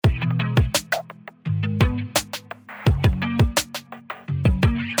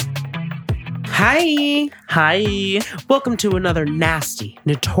Hi! Hi. Welcome to another nasty,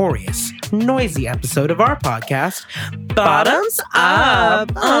 notorious, noisy episode of our podcast, Bottoms Up.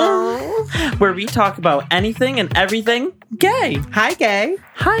 Where we talk about anything and everything gay. Hi, gay.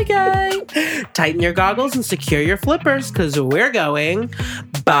 Hi, gay. Tighten your goggles and secure your flippers because we're going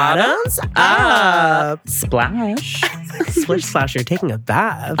bottoms up. Splash. Splish splash, you're taking a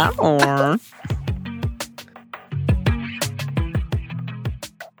bath. Oh.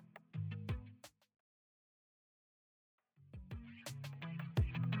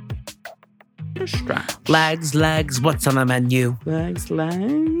 Legs, legs, what's on the menu? Legs,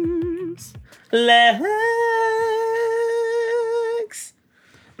 legs. Legs.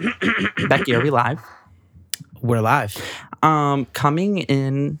 Becky, are we live? We're live. Coming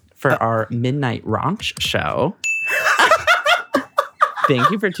in for our midnight raunch show. Thank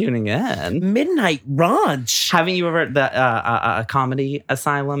you for tuning in. Midnight Raunch. Haven't you ever a comedy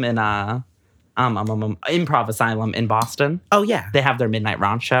asylum in improv asylum in Boston? Oh, yeah. They have their midnight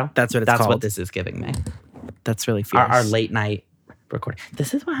raunch show. That's what it's That's called. what this is giving me. That's really fierce. Our late night recording.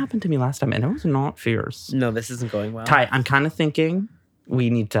 This is what happened to me last time, and it was not fierce. No, this isn't going well. Ty, I'm kind of thinking we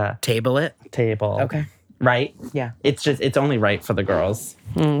need to Table it. table. Okay. Right? Yeah. It's only right for the girls.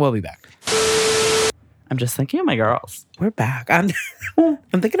 We'll be back. I'm just thinking of my girls. We're back. I'm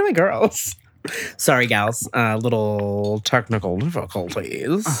thinking of my girls. Sorry, gals. Little technical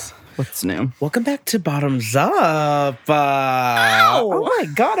difficulties. What's new? Welcome back to Bottoms Up. Oh my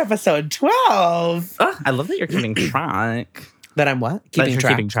God, episode 12. I love that you're keeping track. That I'm what? Keeping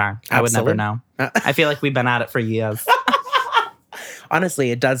track. I would never Absolutely. know. I feel like we've been at it for years.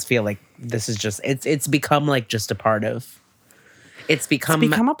 Honestly, it does feel like this is just, it's become like just a part of, it's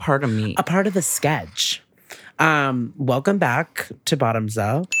become a part of me. a part of the sketch. Welcome back to Bottoms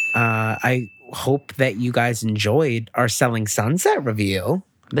Up. I hope that you guys enjoyed our Selling Sunset review.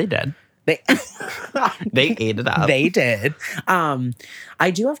 They did. They They ate it up. They did.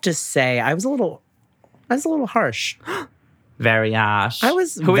 I do have to say, I was a little harsh. Very ash. I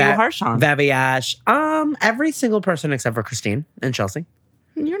was Who were you harsh on? Very ash. Every single person except for Christine and Chelsea.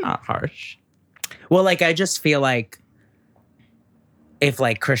 You're not harsh. Well, like I just feel like if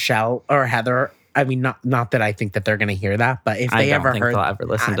like Chriselle or Heather, I mean, not that I think that they're gonna hear that, but if I they don't ever think heard, they'll ever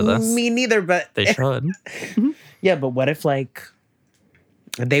listen to this. Me neither. But They should. yeah. But what if like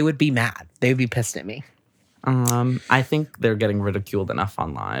they would be mad? They would be pissed at me. I think they're getting ridiculed enough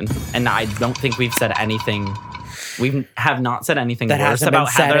online, and I don't think we've said anything. We have not said anything That worse hasn't been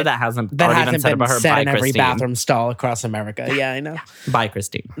about said- Heather that hasn't That already hasn't been said about her said by in every Christine. bathroom stall across America. Yeah, I know. By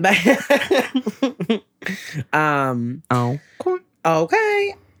Christine. Oh,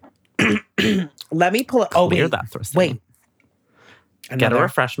 Okay. Let me pull it. Oh, clear wait. that thrust. Wait. Get a Another-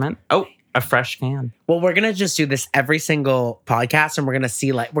 refreshment. Oh, a fresh can. Well, we're gonna just do this every single podcast, and we're gonna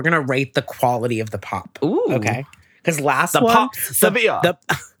see like we're gonna rate the quality of the pop. Ooh. Okay. Because last The one, pop Sevilla.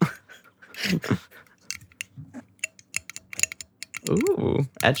 Ooh,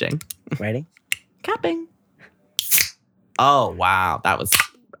 edging. Ready? Capping. Oh, wow. That was...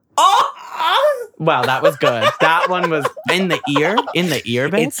 Oh! Wow, that was good. That one was in the ear. In the ear,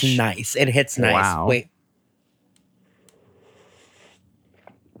 bitch. It's nice. It hits nice. Wow. Wait.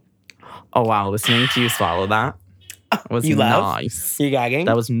 Oh, wow. Listening to you swallow that was You love? nice. You gagging?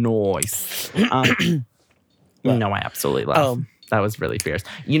 That was nice. No, I absolutely love. Oh. That was really fierce.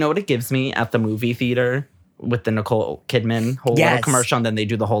 You know what it gives me at the movie theater with the Nicole Kidman whole Yes. little commercial, and then they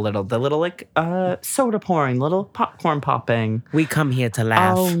do the little like soda pouring, little popcorn popping. We come here to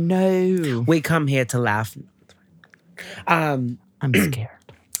laugh. Oh no, We come here to laugh. I'm scared.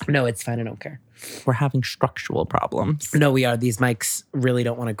 No, it's fine. I don't care. We're having structural problems. No, we are. These mics really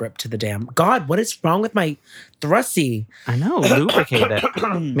don't want to grip to the damn. God, what is wrong with my thrusty? I know. Lubricate it.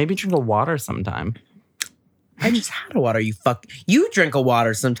 Maybe drink a water sometime. I just had a water. You drink a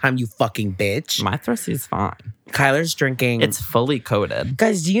water sometime. You fucking bitch. My thrusty's fine. Kyler's drinking. It's fully coated.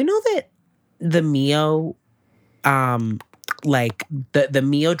 Guys, do you know that the Mio, like the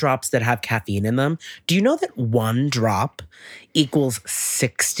Mio drops that have caffeine in them? Do you know that one drop equals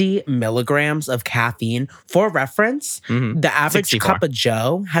 60 milligrams of caffeine? For reference, the average 64. cup of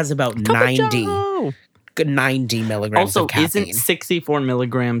Joe has about 90 milligrams Also, of caffeine. isn't 64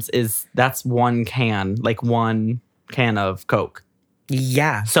 milligrams that's one can, like one can of Coke.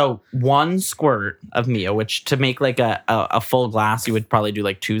 Yeah. So one squirt of Mio, which to make like a full glass, you would probably do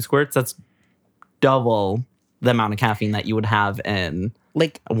like 2 squirts. That's double the amount of caffeine that you would have in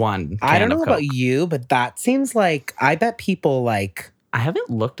Like, one can I don't know of Coke. about you, but that seems like, I bet people like, I haven't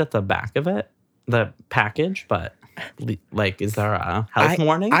looked at the back of it, the package, but Like, is there a health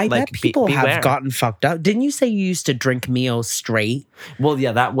warning? I Like, bet people beware. have gotten fucked up. Didn't you say you used to drink Mio straight? Well,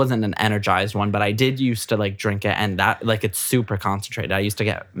 yeah, that wasn't an energized one, but I did used to like drink it, and that like it's super concentrated. I used to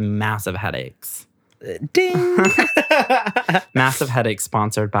get massive headaches. Ding. Massive headaches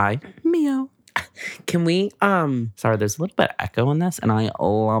sponsored by Mio. Can we Sorry, there's a little bit of echo in this, and I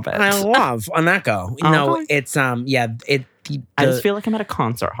love it. I love an echo. No, Okay. it's I just feel like I'm at a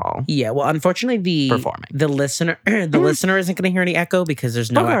concert hall. yeah, well, unfortunately, Performing. the listener listener isn't going to hear any echo because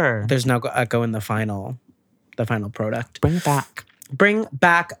there's no Bugger. echo in the final product. Bring it back. Bring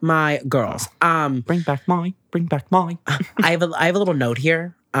back my girls. Bring back my. I have a little note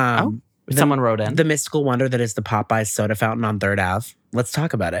here. Someone wrote in. The mystical wonder that is the Popeyes soda fountain on 3rd Ave. Let's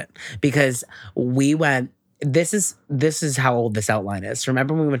talk about it because we went. This is how old this outline is.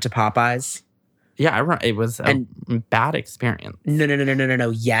 Remember when we went to Popeyes? Yeah, it was a bad experience. No.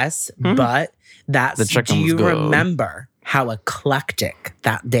 Yes, but that's The chicken do was you good. remember how eclectic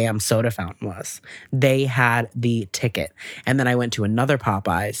that damn soda fountain was? They had the ticket, and then I went to another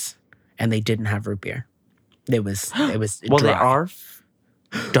Popeyes, and they didn't have root beer. It was Well, dry. they are.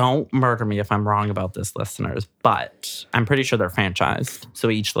 Don't murder me if I'm wrong about this, listeners, but I'm pretty sure they're franchised, so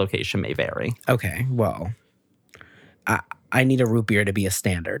each location may vary. Okay. Well, I need a root beer to be a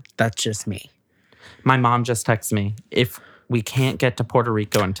standard. That's just me. My mom just texted me, if we can't get to Puerto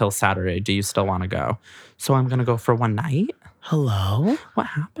Rico until Saturday, do you still want to go? So I'm going to go for one night. Hello? What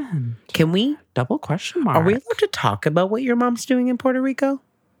happened? Can we? Double question mark. Are we allowed to talk about what your mom's doing in Puerto Rico?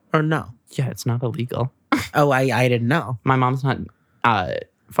 Or no? Yeah, it's not illegal. Oh, I didn't know. My mom's not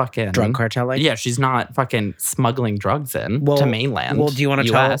fucking Drug cartel? Yeah, she's not fucking smuggling drugs in to mainland. Well, do you want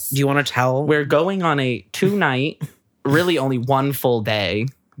to tell? US. Do you want to tell? We're going on a 2-night, really only one full day,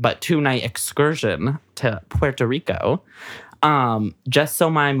 but 2-night excursion to Puerto Rico. Just so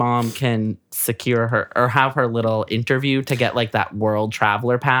my mom can secure her or have her little interview to get like that world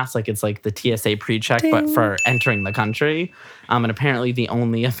traveler pass. Like it's like the TSA pre-check, but for entering the country. And apparently the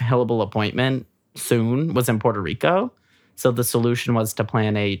only available appointment soon was in Puerto Rico. So the solution was to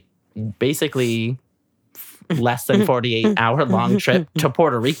plan a basically less than 48 hour long trip to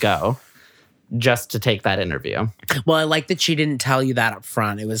Puerto Rico just to take that interview. Well, I like that she didn't tell you that up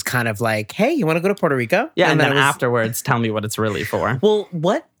front. It was kind of like, hey, you want to go to Puerto Rico? Yeah, and then it was, afterwards, tell me what it's really for. Well,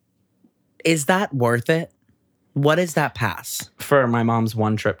 what is that worth it? What is that pass? For my mom's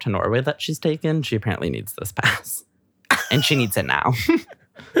one trip to Norway that she's taken, she apparently needs this pass. And she needs it now.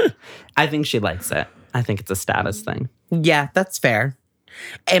 I think she likes it. I think it's a status thing. Yeah, that's fair.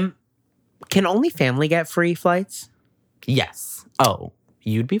 Can only family get free flights? Yes. Oh,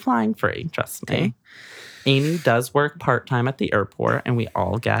 you'd be flying free, trust me. Okay. Amy does work part-time at the airport, and we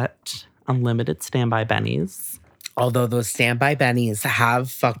all get unlimited standby bennies. Although those standby bennies have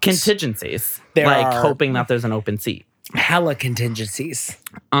fucked Contingencies. There like are- hoping that there's an open seat. hella contingencies.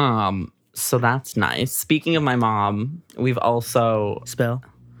 So that's nice. Speaking of my mom, we've also Spill.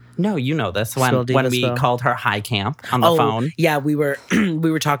 no, you know this when Spill, diva, we spill. called her high camp on the phone. Yeah, we were we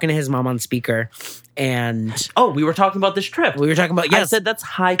were talking to his mom on speaker, and Oh, we were talking about this trip. we were talking about I said that's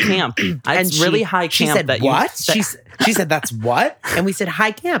high camp. It's really high camp. She said, that what? You, She said, that's what? And we said,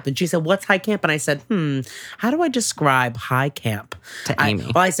 high camp. And she said, what's high camp? And I said, how do I describe high camp? To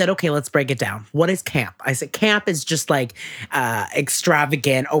Amy. I said, okay, let's break it down. What is camp? I said, camp is just like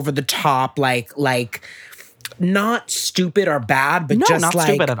extravagant, over the top, like not stupid or bad, but no, just not like,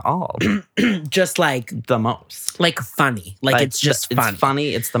 stupid at all. just like The most. funny. Like it's just funny. It's funny.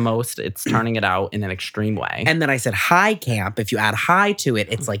 It's the most. It's turning it out in an extreme way. And then I said high camp. If you add high to it,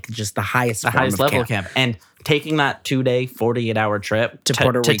 it's like just the highest the form highest of level camp. camp. And taking that 2-day, 48-hour trip To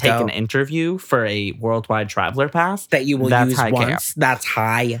Puerto to take Rico. an interview for a worldwide traveler pass That you will that's use high once. camp. That's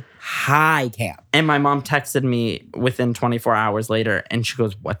high camp. And my mom texted me within 24 hours later, and she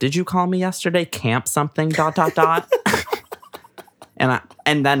goes, "What did you call me yesterday? Camp something? ...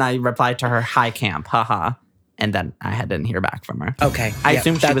 And then I replied to her, "High camp, haha." And then I didn't hear back from her. Okay. I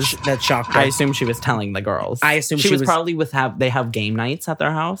assume she was. that shocked her. I assume she was telling the girls. I assume she she was was- probably they have game nights at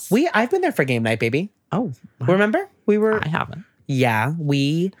their house. I've been there for game night, baby. Oh, Remember? We were I haven't.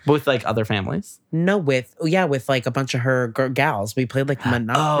 with Like other families. with like a bunch of her gals. We played like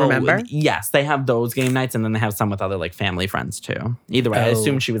remember? Yes, they have those game nights, and then they have some with other like family friends too. Either way, I Oh.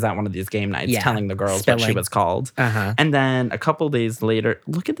 assume she was at one of these game nights, Yeah. telling the girls what she Spilling. was called. Uh-huh. And then a couple days later,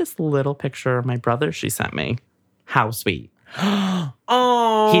 look at this little picture of my brother she sent me. How sweet.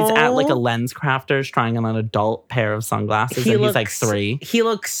 Oh, He's at like a Lens Crafters trying on an adult pair of sunglasses, and he's like 3. He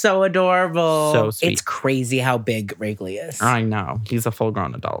looks so adorable. So sweet. It's crazy how big Wrigley is. I know. He's a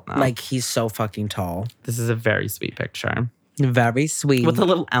full-grown adult now. Like he's so fucking tall. This is a very sweet picture. Very sweet. With a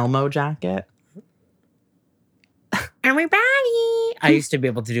little Elmo jacket. Everybody. I used to be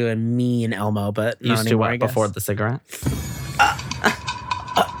able to do a mean Elmo, but not Used to anymore, I what guess. before the cigarette?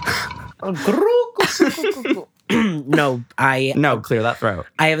 No, No, clear that throat.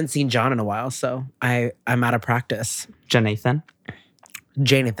 I haven't seen John in a while, so I'm out of practice. Jonathan.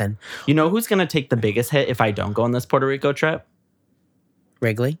 Jonathan You know who's gonna take the biggest hit if I don't go on this Puerto Rico trip?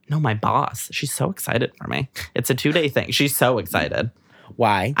 Wrigley. No, my boss. She's so excited for me. It's a 2-day thing. She's so excited.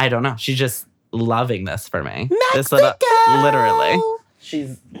 Why? I don't know. She's just loving this for me. Mexico! Literally.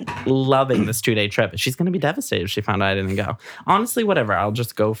 She's loving this 2-day trip. She's going to be devastated if she found out I didn't go. Honestly, whatever. I'll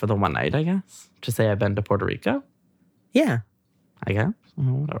just go for the one night, I guess. To say I've been to Puerto Rico, Yeah. I guess.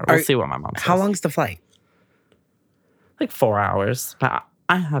 Whatever. We'll see what my mom says. How long's the flight? Like 4 hours. But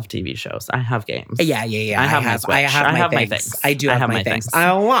I have TV shows. I have games. Yeah. I have my Switch. I have my things. I do have my things.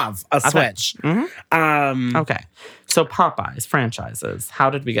 I love a Switch. Okay. So Popeyes franchises. How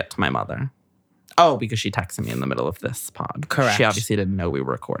did we get to my mother? Oh, because she texted me in the middle of this pod. Correct. She obviously didn't know we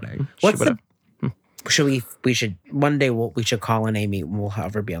were recording. What's the? We should one day we should call in Amy and we'll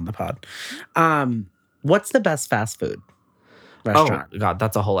have her be on the pod. What's the best fast food restaurant? Oh God,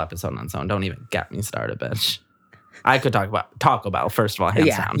 that's a whole episode on its own. Don't even get me started, bitch. I could talk about Taco Bell first of all, hands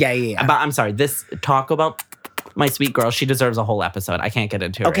down. Yeah. But I'm sorry, this Taco Bell, my sweet girl, she deserves a whole episode. I can't get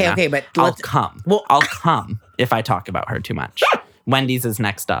into it. Okay, right okay, now. but I'll come if I talk about her too much. Wendy's is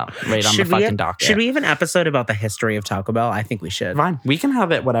next up, right on the fucking docket. Should we have an episode about the history of Taco Bell? I think we should. Fine, we can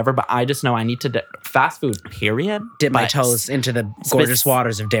have it, whatever. But I just know I need to fast food. Period. Dip my toes into the gorgeous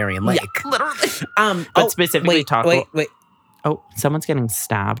waters of Darien Lake. Yeah, literally. But specifically Taco. Wait. Oh, someone's getting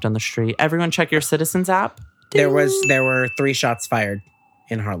stabbed on the street. Everyone, check your Citizens app. There were 3 shots fired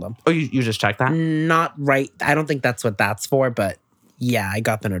in Harlem. Oh, you just checked that? Not right. I don't think that's what that's for, but yeah, I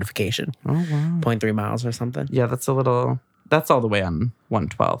got the notification. Oh wow. 0.3 miles or something. Yeah, that's all the way on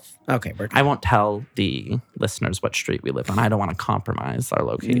 112th. Okay, we're good. I won't tell the listeners what street we live on. I don't want to compromise our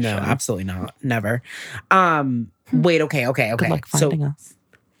location. No, absolutely not. Never. Wait, okay. Good luck finding us.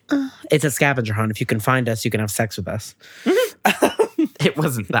 It's a scavenger hunt. If you can find us, you can have sex with us. It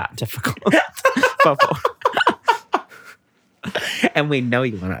wasn't that difficult before. And we know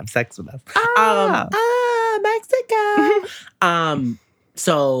you want to have sex with us. Mexico.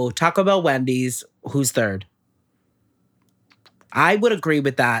 So Taco Bell, Wendy's, who's third? I would agree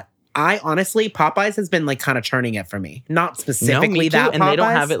with that. I honestly, Popeyes has been like kind of turning it for me. Not specifically me too, that and Popeyes. they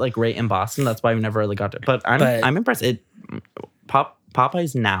don't have it like right in Boston. That's why we never really got to. But I'm impressed.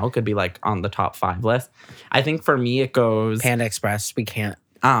 Popeyes now could be like on the top 5 list. I think for me it goes Panda Express. We can't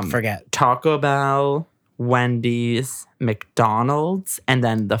forget Taco Bell, Wendy's, McDonald's, and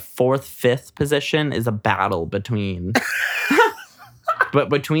then the 4th, 5th position is a battle between but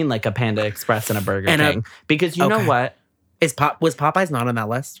between like a Panda Express and a Burger King. Because you know what? Was Popeyes not on that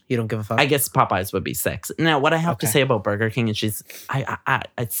list? You don't give a fuck? I guess Popeyes would be 6. Now, what I have to say about Burger King is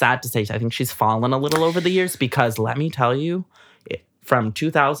it's sad to say, I think she's fallen a little over the years because let me tell you, from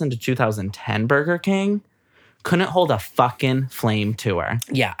 2000 to 2010, Burger King couldn't hold a fucking flame to her.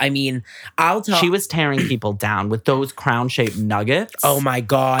 Yeah, I mean, I'll tell. She was tearing people down with those crown-shaped nuggets. Oh my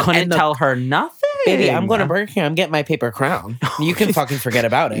God. Couldn't tell her nothing. Baby, I'm going to Burger King. I'm getting my paper crown. You can fucking forget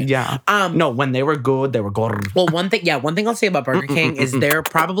about it. Yeah. No, when they were good, they were good. Well, one thing I'll say about Burger King is they're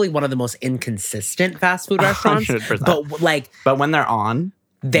probably one of the most inconsistent fast food restaurants. 100%. But when they're on,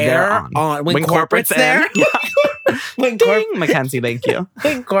 they're on. When corporate's there. Mackenzie, thank you.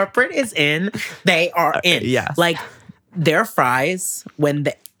 When corporate is in, they are in. Yes. Like their fries when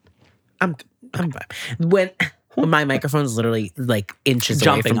I'm fine. When my microphone's literally like inches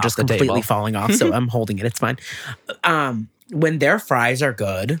away Jumping from off just the completely table. falling off, so I'm holding it. It's fine. When their fries are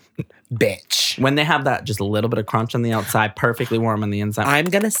good, bitch. When they have that just a little bit of crunch on the outside, perfectly warm on the inside. I'm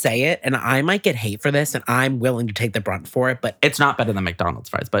gonna say it, and I might get hate for this, and I'm willing to take the brunt for it, but it's not better than McDonald's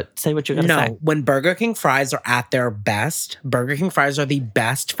fries, but say what you're going to say. No, when Burger King fries are at their best, Burger King fries are the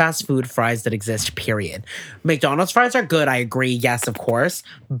best fast food fries that exist, period. McDonald's fries are good, I agree, yes, of course,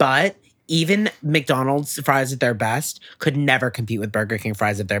 but even McDonald's fries at their best could never compete with Burger King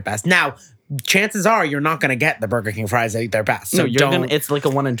fries at their best. Now, chances are you're not going to get the Burger King fries at their best. So it's like a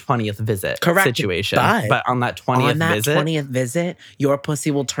 1 in 20th visit situation. But on that 20th visit, your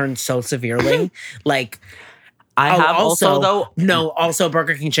pussy will turn so severely. Like, also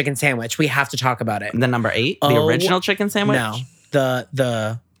Burger King chicken sandwich. We have to talk about it. The number 8, the original chicken sandwich. No,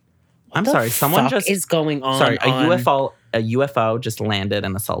 the. I'm sorry. Someone just is going on. Sorry, a UFO just landed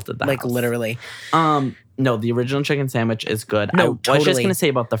and assaulted the like house. literally. No, the original chicken sandwich is good. No, I was just totally. going to say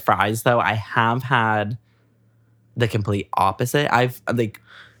about the fries, though. I have had the complete opposite. I've like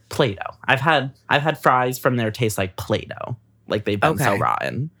Play-Doh. I've had fries from there taste like Play-Doh. Like they've been so Okay.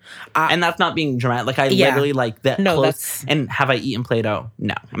 rotten. And that's not being dramatic. Like I literally like that No, close. that's- And have I eaten Play-Doh?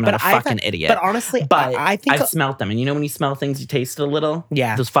 No. I'm not a I've fucking had- idiot. But honestly, But I think I've smelt them. And you know when you smell things, you taste it a little?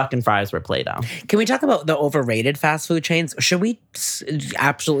 Yeah. Those fucking fries were Play-Doh. Can we talk about the overrated fast food chains? Should we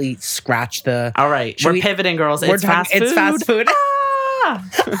absolutely scratch the? All right. Should We're we- pivoting, girls. We're It's talking- fast food. It's fast food.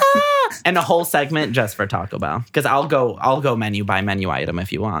 And a whole segment just for Taco Bell. Because I'll go menu by menu item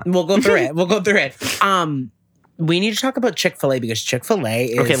if you want. We'll go through it. We'll go through it. We need to talk about Chick-fil-A because Chick-fil-A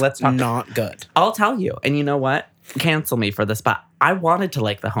is Okay, let's talk. not good. I'll tell you. And you know what? Cancel me for this, but I wanted to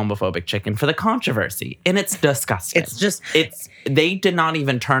like the homophobic chicken for the controversy. And it's disgusting. They did not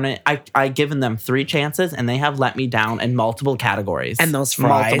even turn it. I given them 3 chances and they have let me down in multiple categories. And those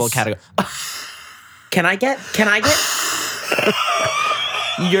fries. Multiple categories. Can I get?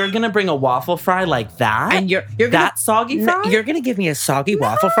 You're gonna bring a waffle fry like that? And you're gonna, that soggy fry? You're gonna give me a soggy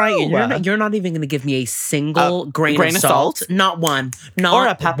waffle fry, and you're not even gonna give me a single grain of salt. Not one. Not Or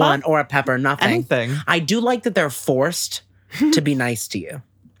a pepper? one. Or a pepper. Nothing. Anything. I do like that they're forced to be nice to you.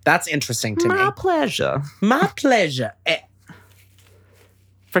 That's interesting to My me. pleasure. My pleasure.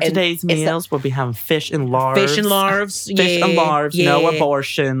 For And today's it's meals, we'll be having fish and larves. Fish and larves. Fish and larves, no yeah.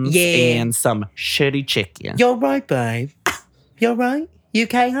 abortions, Yeah. and some shitty chicken. You're right, babe. You're right.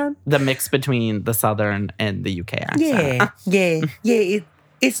 UK, hon? The mix between the Southern and the UK accent. Yeah.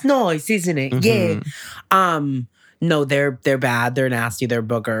 It's nice, isn't it? Mm-hmm. Yeah. No, they're bad. They're nasty. They're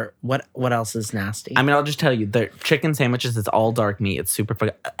booger. What else is nasty? I mean, I'll just tell you, the chicken sandwiches is all dark meat. It's super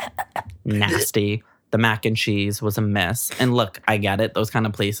nasty. The mac and cheese was a miss. And look, I get it. Those kind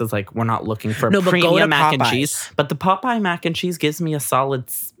of places, like, we're not looking for No, but go to premium mac and Popeyes. cheese. But the Popeye mac and cheese gives me a solid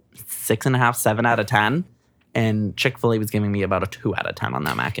 6.5, 7 out of 10. And Chick-fil-A was giving me about a 2 out of 10 on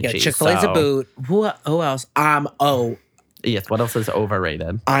that mac and cheese. Chick-fil-A's So- a boot. Who else? Yes, what else is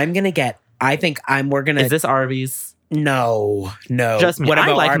overrated? I'm gonna get. I think we're gonna. Is this Arby's? No. Just me. What I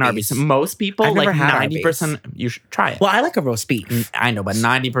about like an Arby's. Most people, I've never like had 90%, you should try it. Well, I like a roast beef. I know, but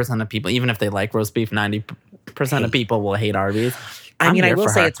 90% of people, even if they like roast beef, 90% of people will hate Arby's. I mean, I here will for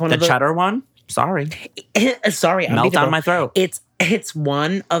say her. it's one the of the cheddar one. Sorry, Sorry, I'm melt being down my throat. It's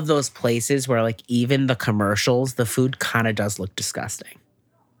one of those places where like even the commercials, the food kind of does look disgusting.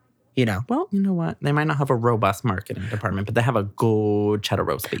 You know. Well, you know what? They might not have a robust marketing department, but they have a good cheddar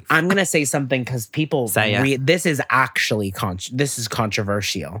roast beef. I'm gonna say something because people Say it. this is actually this is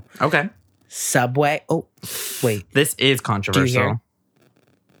controversial. Okay, Subway. Oh, wait. this is hear? controversial.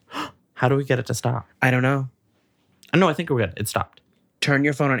 How do we get it to stop? I don't know. No, I think we're good. It stopped. Turn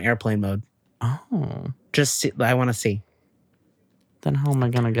your phone on airplane mode. Oh, Just see, I want to see then how am I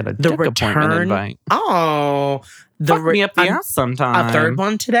gonna get a the dick appointment return. invite? Oh, the Fuck me up the ass sometime. a third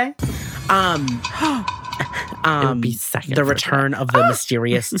one today. It would be second. The for return of the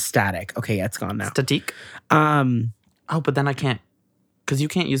mysterious static. Okay, yeah, it's gone now. Statique. Um, Oh, but then I can't, because you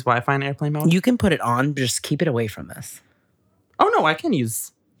can't use Wi-Fi in airplane mode. you can put it on, just keep it away from this. Oh no, I can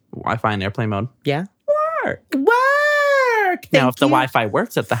use Wi-Fi in airplane mode. Yeah. Work. Work. Now, if the Thank you. Wi-Fi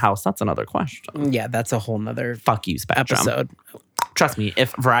works at the house, that's another question. Yeah, that's a whole nother Fuck you, Spectrum. episode. Trust me,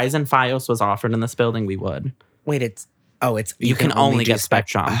 if Verizon Fios was offered in this building, we would. Wait, it's You can only do get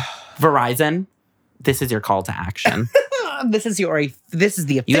Spectrum. Verizon, this is your call to action. This is the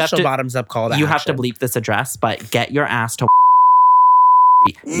You have official to- bottoms up call to You have to action. bleep this address, but get your ass to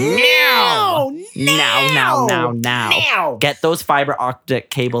Now! Now. Get those fiber optic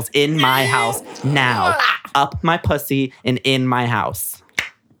cables in my house now. Up my pussy and in my house.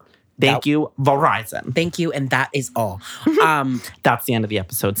 Thank you, Verizon. Thank you, and that is all. That's the end of the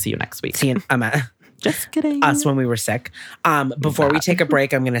episode. See you next week. See you, Just kidding. us when we were sick. Before we take a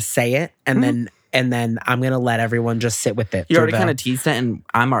break, I'm gonna say it, and then I'm gonna let everyone just sit with it. You for already the kind of teased it, and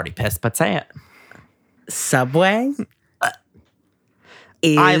I'm already pissed, but say it. Subway.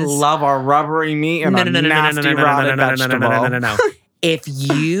 Is I love our rubbery meat and a nasty rotted vegetable. No. If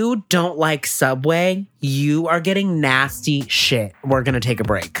you don't like Subway, you are getting nasty shit. We're gonna take a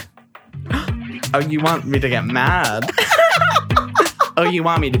break. Oh, you want me to get mad? Oh, you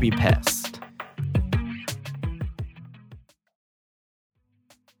want me to be pissed?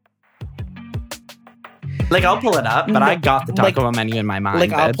 Like, I'll pull it up, but I got the Taco Bell menu in my mind.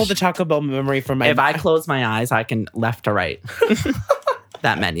 Like I'll bitch. pull the Taco Bell memory from my. If I close my eyes, I can left to right.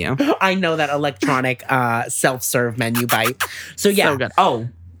 That menu. I know that electronic self-serve menu bite. So yeah, So good. Oh,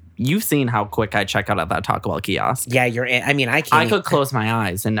 you've seen how quick I check out at that Taco Bell kiosk. yeah, you're in. I mean, I can't. I could close my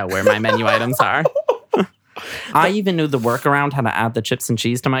eyes and know where my menu items are. I even knew the workaround how to add the chips and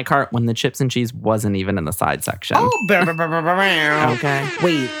cheese to my cart when the chips and cheese wasn't even in the side section. Oh, Okay.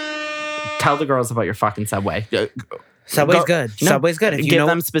 wait. Tell the girls about your fucking Subway. Subway's good. No, Subway's good. If you give know,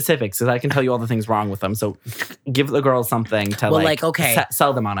 them specifics, because I can tell you all the things wrong with them. So give the girls something to okay.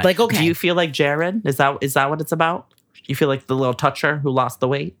 sell them on it. Like, okay. Do you feel like Jared? Is that what it's about? You feel like the little toucher who lost the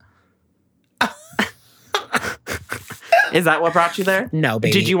weight? Is that what brought you there? No,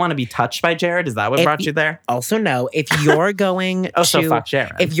 baby. Did you want to be touched by Jared? Is that what brought you there? Also, no. If you're going So fuck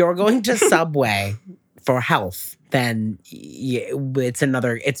Jared. if you're going to Subway for health, then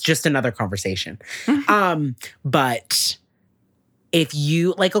it's just another conversation. But if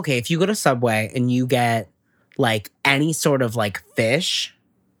you if you go to Subway and you get like any sort of like fish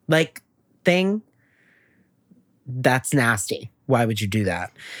like thing, that's nasty. Why would you do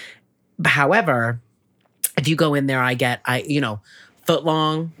that? However, if you go in there, I get foot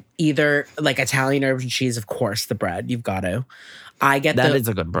long, either like Italian herbs and cheese, of course, the bread, you've got to. I get that is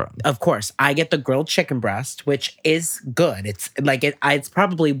a good bread. Of course. I get the grilled chicken breast, which is good. It's like it's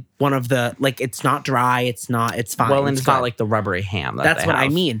probably one of the it's not dry, it's fine. Well, and it's not good. like the rubbery ham That's what I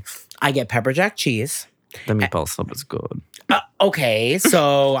have. mean. I get pepper jack cheese. The meatball sub is good. Okay,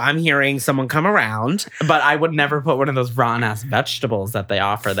 so I'm hearing someone come around. But I would never put one of those rotten ass vegetables that they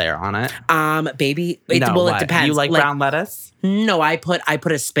offer there on it. Baby, No, it depends. You like brown lettuce? No, I put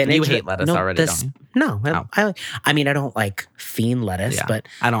a spinach. You hate lettuce already, don't you? No, Oh. I mean I don't like fiend lettuce, Yeah, but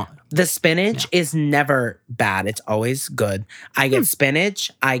I don't. the spinach is never bad. It's always good. I get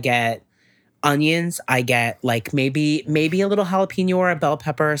spinach. I get onions. I get like maybe a little jalapeno or a bell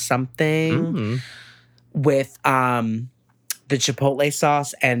pepper or something with the chipotle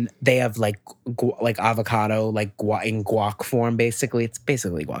sauce, and they have like avocado in guac form. Basically, it's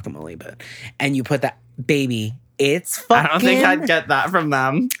basically guacamole, and you put that, baby. It's fucking. I don't think I'd get that from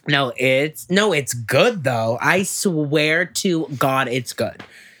them. No, it's good though. I swear to God, it's good.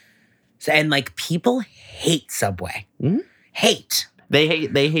 So, and like people hate Subway. Hate. They hate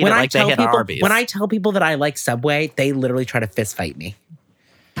it like they hate Arby's. When I tell people that I like Subway, they literally try to fist fight me.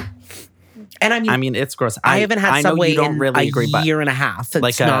 And I mean, it's gross. I haven't had Subway in a year and a half. It's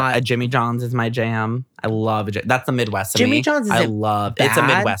like not a Jimmy John's is my jam. I love it. That's the Midwest. Jimmy John's I love. It's a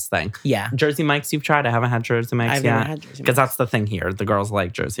bad. Midwest thing. Yeah. Jersey Mike's you've tried. I haven't had Jersey Mike's I've yet. never had Jersey Because Mike's. that's the thing here. The girls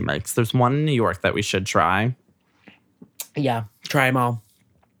like Jersey Mike's. There's one in New York that we should try. Yeah, try them all.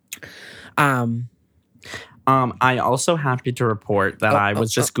 I also happy to report that I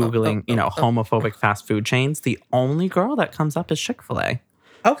was just Googling, homophobic fast food chains. The only girl that comes up is Chick-fil-A.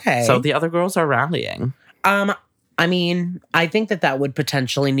 Okay. So the other girls are rallying. I mean, I think that would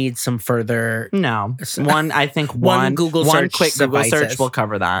potentially need some further. No, one quick Google search will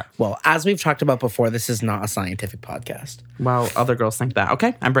cover that. Well, as we've talked about before, this is not a scientific podcast. Well, other girls think that.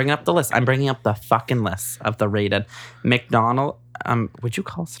 Okay, I'm bringing up the list. I'm bringing up the fucking list of the rated McDonald's. Would you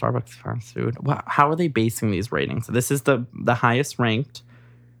call Starbucks fast food? How are they basing these ratings? This is the highest ranked.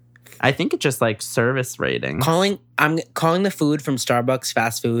 I think it's just like service rating. I'm calling the food from Starbucks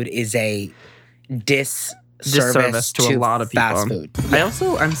fast food is a disservice to a lot of people. Fast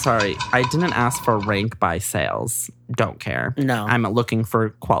food. I'm sorry, I didn't ask for rank by sales. Don't care. No. I'm looking for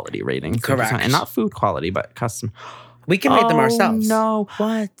quality ratings. Correct. And not food quality, but custom. We can rate them ourselves. No.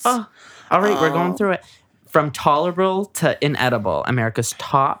 What? All right, we're going through it. From tolerable to inedible, America's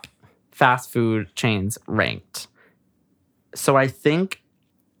top fast food chains ranked. So I think,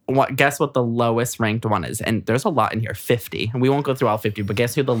 guess what the lowest ranked one is? And there's a lot in here, 50. We won't go through all 50, but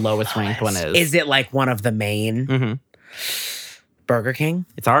guess who the lowest ranked one is? Is it like one of the main? Mm-hmm. Burger King?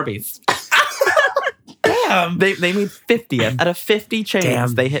 It's Arby's. Damn. They made 50th. Out of 50 chains,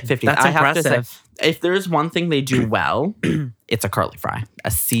 Damn. they hit 50. That's I have to impressive. say, if there's one thing they do well, it's a curly fry.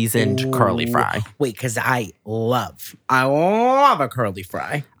 A seasoned curly fry. Wait, because I love a curly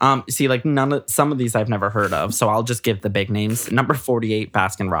fry. See, like some of these I've never heard of, so I'll just give the big names. Number 48,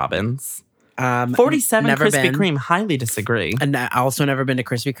 Baskin Robbins. 47, never Krispy been. Kreme. Highly disagree. And I also never been to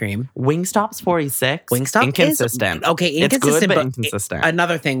Krispy Kreme. Wingstop's 46. Wingstop inconsistent. Inconsistent, It's good, but but inconsistent.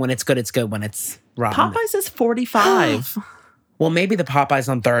 Another thing, when it's good, it's good. When it's ramen. Popeyes is 45. Well, maybe the Popeyes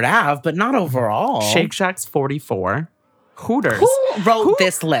on 3rd Ave, but not overall. Shake Shack's 44. Hooters. Who wrote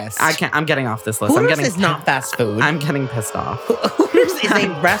this list? I'm getting off this list. Hooters is not fast food. I'm getting pissed off. Hooters is a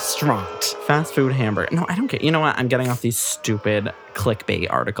restaurant. Fast food hamburger. No, I don't care. You know what? I'm getting off these stupid clickbait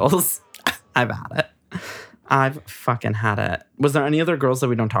articles. I've had it. I've fucking had it. Was there any other girls that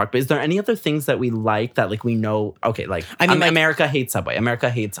we don't talk about? Is there any other things that we like that like we know? Okay, like America hates Subway. America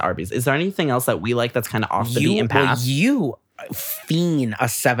hates Arby's. Is there anything else that we like that's kind of off the beaten path? Well, you fiend a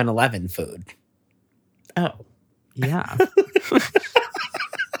 7-Eleven food. Oh, yeah.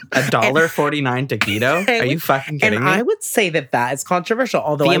 $1.49 taquito? Are you fucking kidding and me? I would say that is controversial.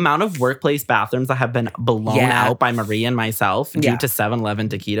 Although The amount of workplace bathrooms that have been blown Yeah. out by Marie and myself due Yeah. to 7-Eleven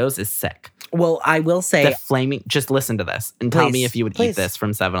taquitos is sick. well, I will say The flaming, just listen to this and tell me Please, if you would please. eat this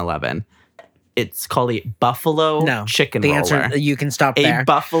from 7-Eleven. It's called a buffalo no. chicken The roller. answer, you can stop A there.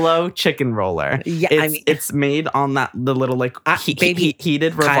 buffalo chicken roller. Yeah, it's, I mean- it's made on the little like baby,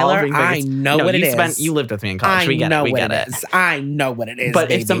 heated Kyler, revolving. I know what it is. You lived with me in college. We get it. We get it. is. I know what it is, But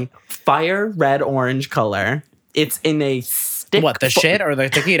baby. it's a fire red orange color. It's in a stick. What, the shit or the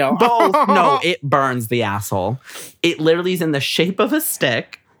taquito? Both. No, it burns the asshole. It literally is in the shape of a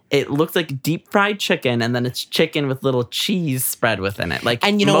stick. It looks like deep fried chicken, and then it's chicken with little cheese spread within it. Like,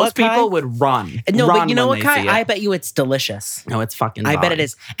 And you know most what, Kai? people would run. No, run but you know when what, they Kai? see it. I bet you it's delicious. No, it's fucking. I bet bomb. it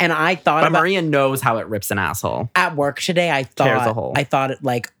is. And I thought But about Maria knows how it rips an asshole. at work today. I Tears a hole. thought it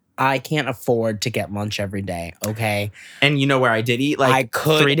like I can't afford to get lunch every day. Okay, And you know where I did eat like I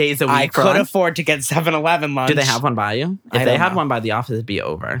could 3 days a week. I for could lunch? afford to get 7-Eleven lunch. Do they have one by you? If I they don't had know. one by the office, it'd be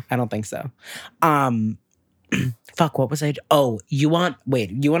over. I don't think so. Fuck. What was I? Oh, you want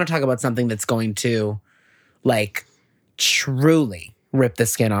to talk about something that's going to, like, truly rip the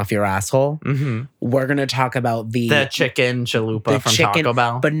skin off your asshole? Mm-hmm. We're gonna talk about The chicken chalupa the from chicken, Taco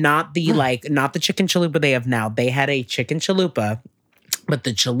Bell. but not the not the chicken chalupa they have now. They had a chicken chalupa, but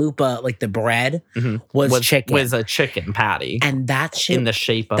the chalupa, like the bread, was chicken. Was a chicken patty And that shit in the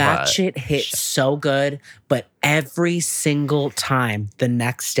shape of that a shit hit so good. But every single time the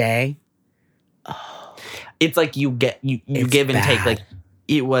next day, It's like you It's give and take. bad. Like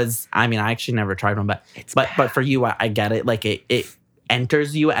it was. I mean, I actually never tried one, but for you, I get it. Like it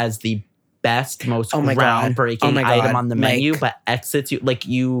enters you as the best, most Oh my God. groundbreaking Oh my item God. on the menu, Like- but exits you like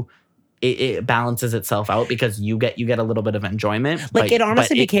you. It balances itself out because you get a little bit of enjoyment. like but, it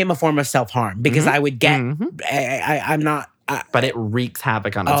honestly but became a form of self harm because I would get. I'm not. but it wreaks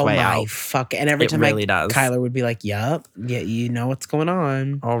havoc on its Oh way my out. fuck! And every It time really does. Kyler would be like, "Yup, yeah, you know what's going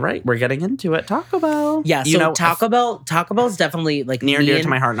on." All right, we're getting into it. Taco Bell. Yeah, so you know, Taco Bell's definitely like near me and dear and- to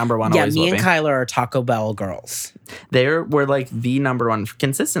my heart. Number one. Yeah, always me will and be. Kyler are Taco Bell girls. They were like the number one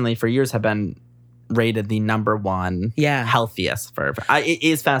consistently for years. Have been rated the number one Yeah. healthiest for it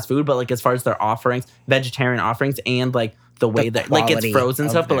is fast food, but like as far as their offerings, vegetarian offerings, and like the way that like it's quality frozen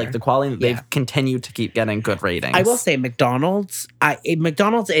of stuff, but like their- the quality Yeah. they've continued to keep getting good ratings. I will say McDonald's.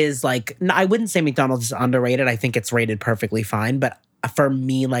 McDonald's is like I wouldn't say McDonald's is underrated. I think it's rated perfectly fine. But for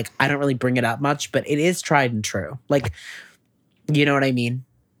me, like I don't really bring it up much. But it is tried and true. Like you know what I mean.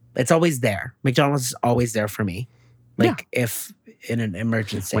 It's always there. McDonald's is always there for me. Like if in an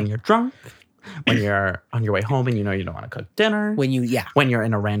emergency, when you're drunk, when you're on your way home and you know you don't want to cook dinner, when you're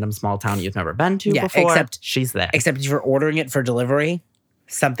in a random small town you've never been to Yeah, before, except- she's there. except if you're ordering it for delivery,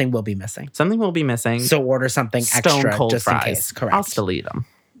 something will be missing. Something will be missing. So order something Stone extra cold just fries. in case. Correct. I'll still eat them.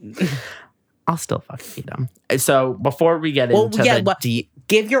 I'll still fucking eat them. So before we get into the deep,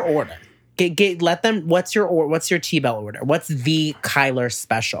 Give your order. Let them. What's your T-Bell order? What's the Kyler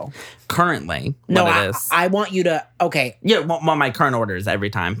special? currently, No, what it is. I want you to. Okay, Yeah, well, my current order is every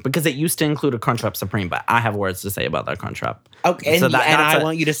time because it used to include a Crunchwrap Supreme, but I have words to say about that Crunchwrap. okay, So and that's I a-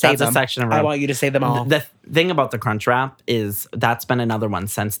 want you to say that's them. a section of I room. want you to say them all. The thing about the Crunchwrap is that's been another one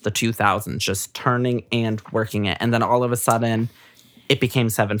since the 2000s, just turning and working it, and then all of a sudden, it became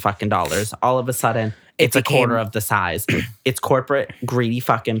 $7 all of a sudden. It's a quarter of the size. It's corporate greedy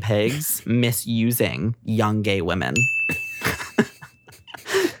fucking pigs misusing young gay women.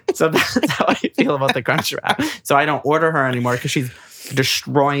 So that's how I feel about the Crunchwrap. So I don't order her anymore because she's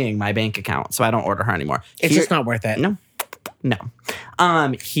destroying my bank account. So I don't order her anymore. It's just not worth it. No.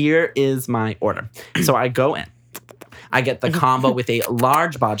 Here is my order. So I go in. I get the combo with a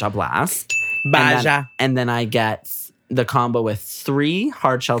large Baja Blast. Baja. And then I get the combo with 3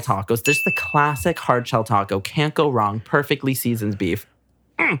 hard shell tacos. Just the classic hard shell taco. Can't go wrong. Perfectly seasoned beef.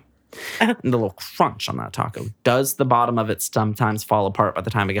 And the little crunch on that taco. Does the bottom of it sometimes fall apart by the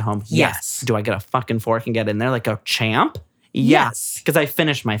time I get home? Yes. Do I get a fucking fork and get in there like a champ? Yes. Because I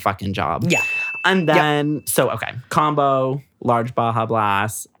finished my fucking job. Yeah. And then, combo, large Baja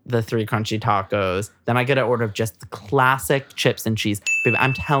Blast, the 3 crunchy tacos. Then I get an order of just the classic chips and cheese. Baby,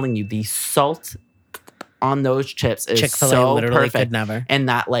 I'm telling you, the salt on those chips is Chick-fil-A so literally perfect. could never. And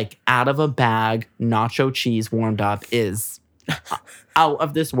that like out of a bag nacho cheese warmed up is out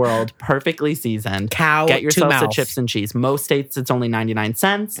of this world, perfectly seasoned. Cow Get to yourself some mouth. chips and cheese. Most states it's only 99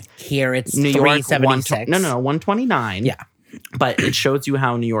 cents. Here it's New York, $3.76. No, 129. Yeah. But it shows you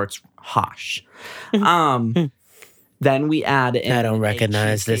how New York's hosh. Then we add in I don't a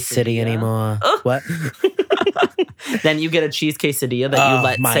recognize cheese this city quesadilla. anymore. What? Then you get a cheese quesadilla that you Oh,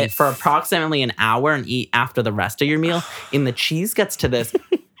 let my sit for approximately an hour and eat after the rest of your meal. And the cheese gets to this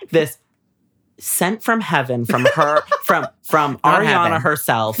this sent from heaven from her from Not Ariana heaven.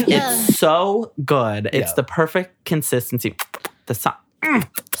 herself. It's so good. It's Yeah. the perfect consistency.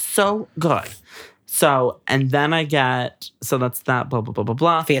 So good. So, and then I get, so that's that, blah, blah, blah, blah,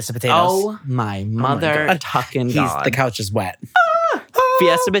 blah. Fiesta potatoes. Oh my mother God. tucking God. The couch is wet.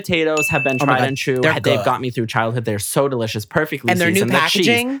 Fiesta potatoes have been Oh my tried God. and true. They're They've good. got me through childhood. They're so delicious, perfectly And their new seasoned. The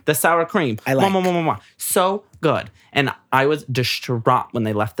packaging? cheese, the sour cream. I like. So good. And I was distraught when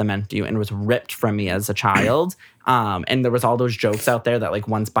they left the menu and it was ripped from me as a child. And there was all those jokes out there that like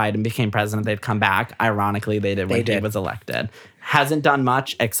once Biden became president, they'd come back. Ironically, they did when he did. was elected. Hasn't done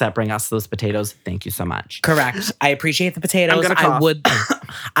much except bring us those potatoes. Thank you so much. Correct. I appreciate the potatoes. I'm gonna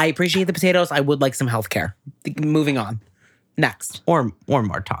cough. I appreciate the potatoes. I would like some healthcare. Moving on. Next. Or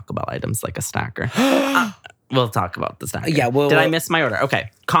more Taco Bell items like a stacker. We'll talk about the stacker. Yeah, Did I miss my order?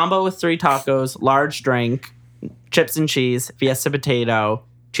 Okay. Combo with 3 tacos, large drink, chips and cheese, Fiesta potato,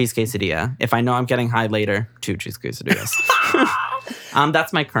 cheese quesadilla. If I know I'm getting high later, 2 cheese quesadillas.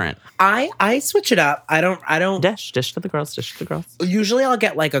 That's my current I switch it up. I don't dish. Dish to the girls. Dish to the girls. usually I'll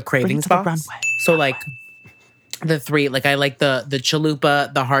get like a cravings to the box. runway. So like the 3, like I like the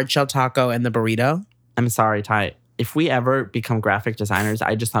chalupa, the hard shell taco, and the burrito. I'm sorry, Ty. If we ever become graphic designers,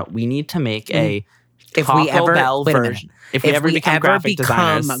 I just thought we need to make a If Taco we ever Bell wait a minute. version. If we ever become graphic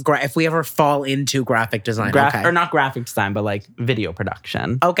designers. if we ever fall into graphic design, okay. Or not graphic design, but like video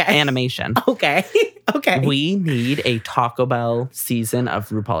production. Okay. Animation. Okay. Okay. We need a Taco Bell season of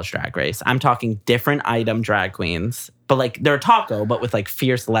RuPaul's Drag Race. I'm talking different item drag queens, but like they're taco, but with like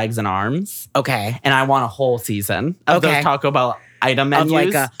fierce legs and arms. Okay. And I want a whole season of Okay. those Taco Bell item Of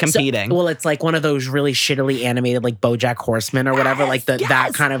menus like competing. well, it's like one of those really shittily animated, like BoJack Horseman or whatever, like that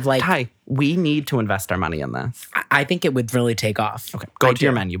Yes. kind of like. Ty, we need to invest our money in this. I think it would really take off. Okay, go I to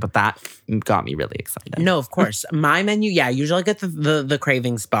your do. menu, but that got me really excited. No, of course. My menu, yeah, usually I get the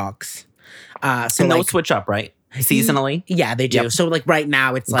cravings box. So And like, those switch up, right? Seasonally. yeah, they do. Yep. So like right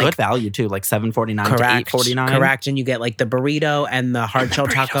now, it's like Good value too, like $7.49 to correct, $8.49. correct, and you get like the burrito and the hard shell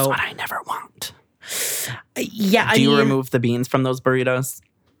Burritos, taco. what I never want. Yeah, Do you mean, remove the beans from those burritos?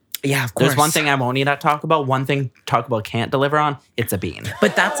 Yeah, of course. There's one thing I won't eat at Taco Bell. One thing Taco Bell can't deliver on. It's a bean.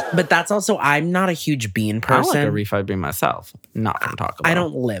 but that's also I'm not a huge bean I like person. a refried bean myself, not from Taco Bell. I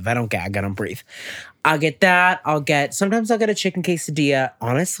don't live. I don't gag. I don't breathe. I'll get that. Sometimes I'll get a chicken quesadilla.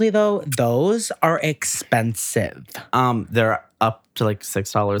 Honestly, though, those are expensive. They're up to like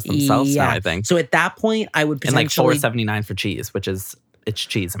 $6 themselves now, I think, So at that point, I would and like potentially. $4.79 for cheese, which is it's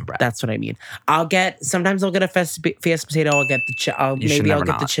cheese and bread. That's what I mean. Sometimes I'll get a Fiesta potato. I'll get the You should maybe I'll never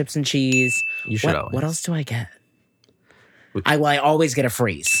get the not. chips and cheese. You should What always. else do I get? We- I always get a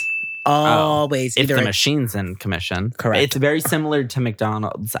freeze. Always. If Either the a- machine's in commission. Correct. It's very similar to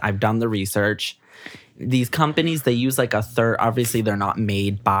McDonald's. I've done the research. These companies, they use like a third, obviously they're not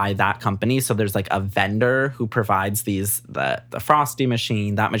made by that company. So there's like a vendor who provides the Frosty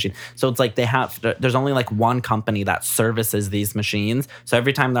machine, that machine. So it's like there's only like one company that services these machines. So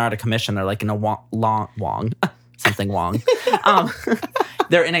every time they're out of commission, they're like in a something wong.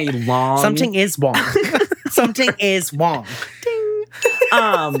 They're in a long. Something is wrong. Something is wrong.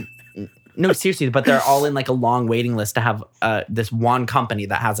 No, seriously, but they're all in like a long waiting list to have this one company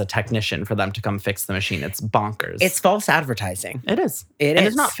that has a technician for them to come fix the machine. It's bonkers. It's false advertising. It is. It and is.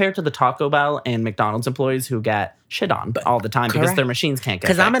 it's not fair to the Taco Bell and McDonald's employees who get shit on all the time because Correct. their machines can't get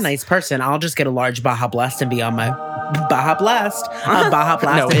Because I'm a fixed. nice person. I'll just get a large Baja Blast and be on my Baja Blast. Baja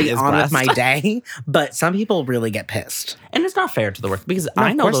Blast No, and it be is on with blessed. my day. But some people really get pissed. And it's not fair to the work because No, I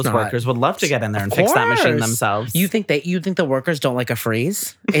of know course those not. workers would love to get in there and fix that machine course. themselves. You think the workers don't like a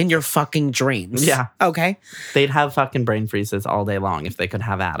freeze? In your fucking dreams. Yeah. Okay. They'd have fucking brain freezes all day long if they could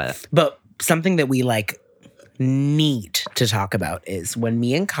have at it. But something that we like need to talk about is when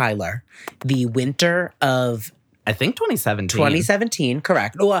me and Kyler, the winter of I think 2017. 2017,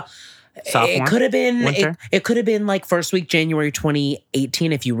 correct. Well, Sophomore? it could have been Winter? it could have been like first week January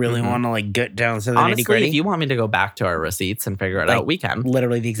 2018 if you really want to like get down to the nitty Honestly, gritty. if you want me to go back to our receipts and figure it Like, out, we can.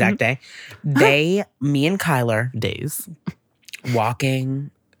 Literally the exact day. Me and Kyler Days.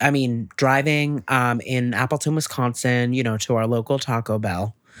 driving in Appleton, Wisconsin, to our local Taco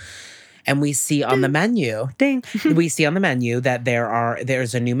Bell. And we see on the menu, we see on the menu that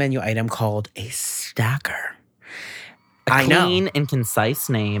there's a new menu item called a stacker. I know. Clean and concise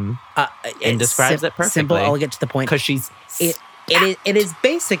name It describes it perfectly. Simple, I'll get to the point. because she's It is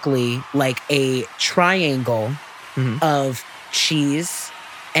basically like a triangle Mhm. of cheese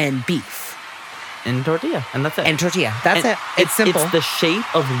and beef in tortilla, and that's it. and tortilla. That's And it. It's simple. It's the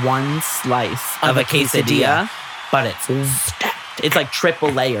shape of one slice of a quesadilla, but it's stacked. It's like triple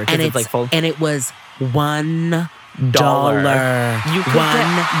layer because and it's like full. and it was $1. You could $1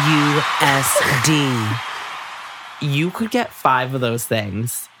 USD. You could get 5 of those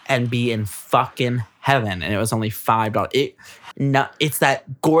things and be in fucking heaven, and it was only $5. It's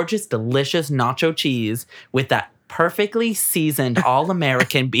that gorgeous, delicious nacho cheese with that perfectly seasoned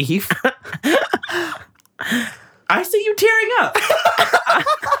all-American beef. I see you tearing up.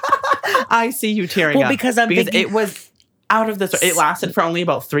 I see you tearing up. Because it was out of this. It lasted for only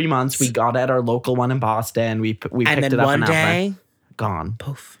about 3 months. We got it at our local one in Boston. We picked it up one day, gone.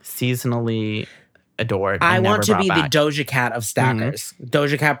 poof. Seasonally adored. I want to be back. the Doja Cat of stackers.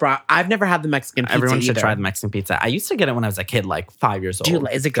 Doja Cat brought. I've never had the Mexican pizza. Everyone should either. try the Mexican pizza. I used to get it when I was a kid, like 5 years old.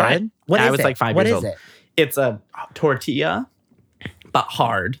 Is it good? I was like 5 years old. What is it? It's a tortilla, but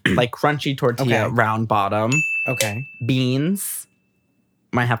hard, like crunchy tortilla, Okay. round bottom. Okay. Beans.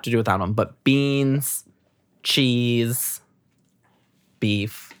 Might have to do without them, but beans, cheese,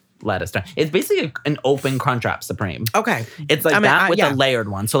 beef, lettuce. It's basically an open Crunchwrap Supreme. Okay. It's like with yeah. a layered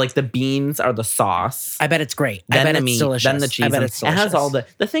one. So like the beans are the sauce. I bet it's great. Then I bet the it's meat, delicious. then the cheese. I bet and it's it delicious. has all the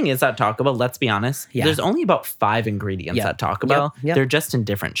thing is at Taco Bell, let's be honest, Yeah. there's only about 5 ingredients Yep. at Taco Bell. Yep. They're just in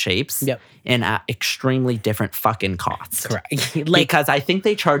different shapes Yep. and at extremely different fucking costs. Correct. Because I think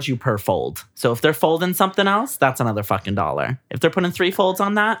they charge you per fold. So if they're folding something else, that's another fucking $1. If they're putting 3 folds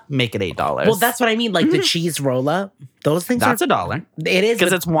on that, make it $8. Well, that's what I mean. Like the cheese roll up. Those things that's are. $1. It is.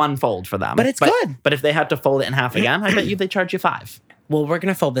 Because it's one fold for them. But it's good. But if they had to fold it in half again, I bet you they charge you 5. Well, we're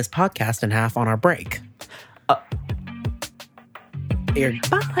gonna fold this podcast in half on our break. Bye.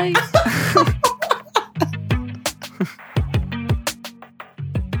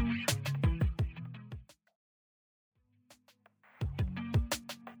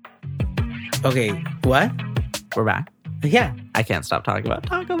 Okay. What? We're back. Yeah. I can't stop talking about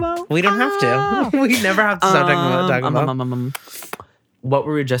Taco Bell. We don't have to. We never have to stop talking about Taco Bell. What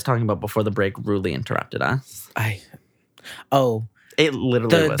were we just talking about before the break rudely interrupted us? It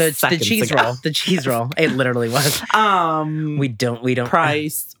literally was the seconds cheese ago. roll. The cheese roll. It literally was. We don't.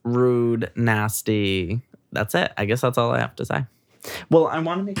 Price, rude, nasty. That's it. I guess that's all I have to say. Well, I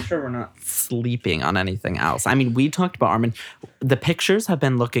want to make sure we're not sleeping on anything else. I mean, we talked about Armin. The pictures have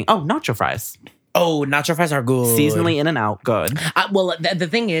been looking. Oh, nacho fries. Oh, nacho fries are good. Seasonally in and out, good. Well, the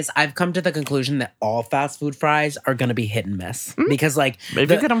thing is, I've come to the conclusion that all fast food fries are going to be hit and miss. Because, like... If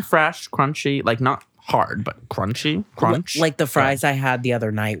you get them fresh, crunchy, like not hard, but crunchy, crunch. Like the fries I had the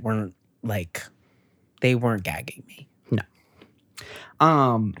other night weren't, like... They weren't gagging me. No.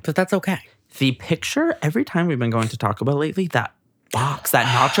 But that's okay. The picture, every time we've been going to Taco Bell lately, that box, that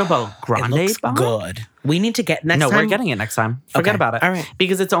Nacho Bell Grande It looks box. good. We need to get next time. No, we're getting it next time. Forget Okay. about it. All right.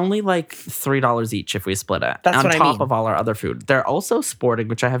 Because it's only like $3 each if we split it. That's on what I top mean. of all our other food. They're also sporting,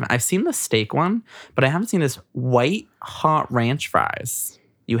 which I've seen the steak one, but I haven't seen this white hot ranch fries.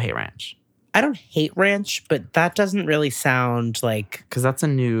 You hate ranch. I don't hate ranch, but that doesn't really sound like... Because that's a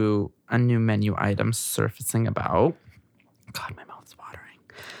new menu item surfacing about. God, my mouth's watering.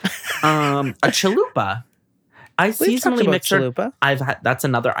 A chalupa. We've talked Seasonally about mixed. chalupa. I've had. That's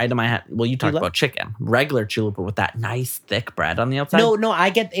another item I had. Well, you talked love- about chicken, regular chalupa with that nice thick bread on the outside. No,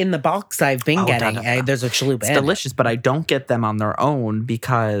 I get in the box I've been Oh, getting. da. There's a chalupa it's in it. delicious, but I don't get them on their own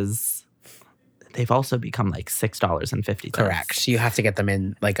because they've also become like $6.50. Correct. You have to get them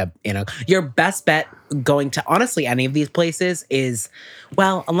in your best bet going to honestly any of these places is,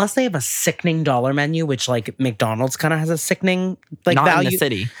 well, unless they have a sickening dollar menu, which like McDonald's kind of has a sickening Not value. in the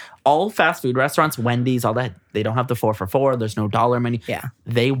city. All fast food restaurants, Wendy's, all that, they don't have the 4 for $4. There's no dollar menu. Yeah.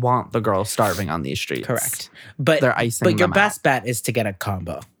 They want the girls starving on these streets. Correct. But They're icing But your them best bet is to get a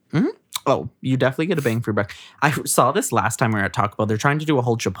combo. Oh, you definitely get a bang for your buck. I saw this last time we were at Taco Bell. They're trying to do a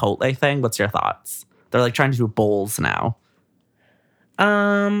whole Chipotle thing. What's your thoughts? They're like trying to do bowls now.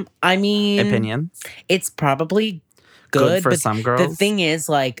 I mean, Opinions? it's probably good for but some girls. The thing is,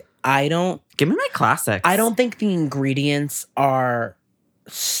 like, Give me my classics. I don't think the ingredients are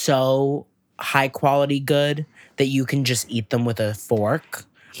so high quality good that you can just eat them with a fork.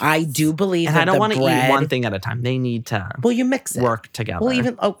 I do believe And that I don't want to eat one thing at a time. They need to Well, you mix it. work together. Well,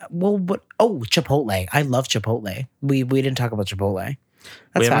 Chipotle. I love Chipotle. We didn't talk about Chipotle.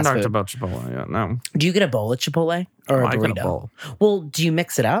 That's we haven't fast talked food. about Chipotle yet. No. Do you get a bowl at Chipotle or a I burrito? get a bowl. Well, do you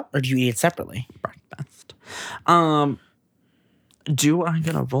mix it up or do you eat it separately? Breakfast. Do I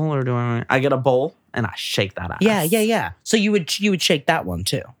get a bowl or do I get a bowl and I shake that ass? Yeah. So you would shake that one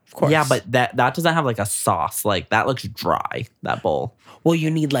too, of course. Yeah, but that doesn't have like a sauce. Like that looks dry, that bowl. well,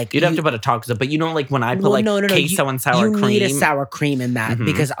 you need like You'd have to put a taco, but you know, like when I put no. queso and sour you cream. need a sour cream in that Mhm.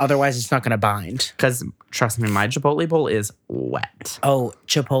 because otherwise it's not going to bind. Because trust me, my Chipotle bowl is wet. Oh,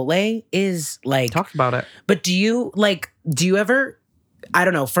 Chipotle is like. Talk about it. But do you ever I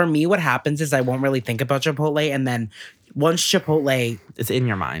don't know. For me, what happens is I won't really think about Chipotle, and then once Chipotle It's in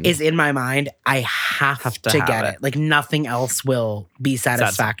your mind. is in my mind, I have to have get it. it. Like nothing else will be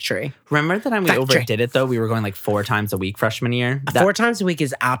satisfactory. Remember the time we Factory. overdid it though? We were going like 4 times a week freshman year. 4 times a week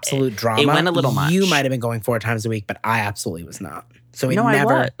is absolute drama. it went a little much. You might have been going 4 times a week, but I absolutely was not. So it No,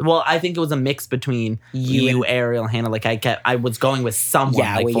 never. I was. Well, I think it was a mix between you, Ariel, Hannah. Like I was going with someone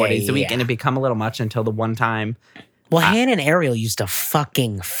Yeah, like well, 4 yeah, days a week, yeah. and it become a little much until the one time. Well, Hannah and Ariel used to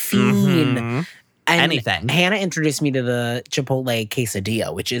fucking fiend. Mhm. And Anything. Hannah introduced me to the Chipotle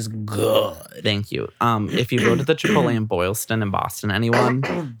quesadilla, which is good. Thank you. If you go to the Chipotle in Boylston and Boston,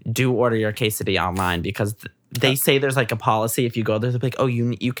 anyone, do order your quesadilla online because they say there's like a policy. If you go there, they're like, oh,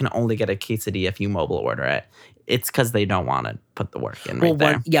 you can only get a quesadilla if you mobile order it. It's because they don't want to put the work in right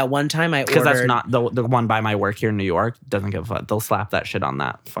there. One time I Because ordered. that's not the one by my work here in New York. Doesn't give a fuck. They'll slap that shit on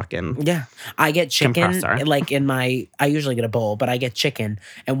that fucking. Yeah, I get chicken Compressor. like in my. I usually get a bowl, but I get chicken.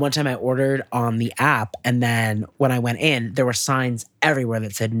 And one time I ordered on the app, and then when I went in, there were signs everywhere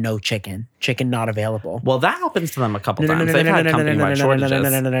that said no chicken, chicken not available. Well, that happens to them a couple times. They've had company-wide shortages.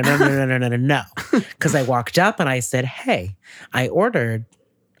 No, because I walked up and I said, "Hey, I ordered,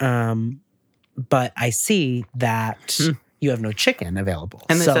 but I see that you have no chicken available."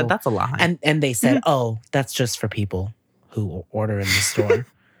 And they said that's a lie. And they said, "Oh, that's just for people who order in the store."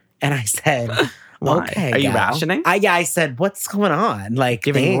 And I said, Why? "Okay, Are you gal." rationing? I said, "What's going on?" Like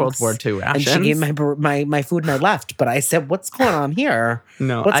Giving World thanks. War II And rations. she gave my food and I left. But I said, "What's going on here?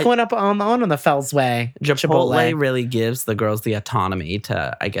 No, What's going on the Fells Way?" Chipotle really gives the girls the autonomy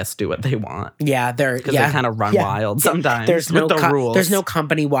to, I guess, do what they want. Yeah, Because they kind of run wild sometimes There's no with the rules. There's no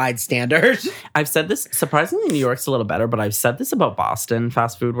company-wide standard. I've said this, surprisingly, New York's a little better, but I've said this about Boston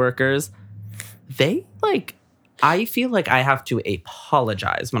fast food workers. They, I feel like I have to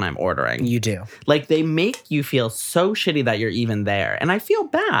apologize when I'm ordering. You do. Like, they make you feel so shitty that you're even there. And I feel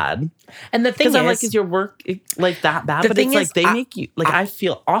bad. And the thing Because I'm like, is is your work like that bad? The But thing it's like is, they make you, I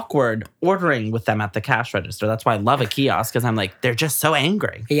feel awkward ordering with them at the cash register. That's why I love a kiosk, because I'm like, they're just so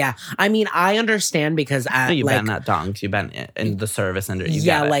angry. yeah. I mean, I understand because You've been at Donks, you've been in the service industry.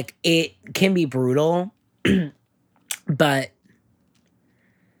 yeah, like it can be brutal, but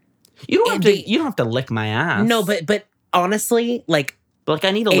you don't have to lick my ass. no, but honestly, like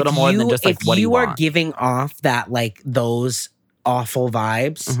I need a little more than just like if what do you are want? giving off that like those awful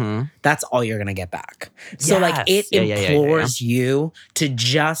vibes, Mhm. that's all you're gonna get back. So like it Yes. Yeah. implores you to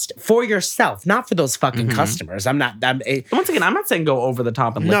just for yourself, not for those fucking Mhm. customers. Once again, I'm not saying go over the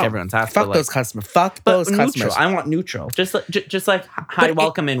top and lick everyone's ass. Fuck but, those customers. Fuck but those neutral. customers. I want neutral. Just like hi, But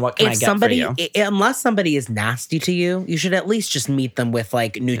welcome in. What can I If get somebody, for you? unless somebody is nasty to you, you should at least just meet them with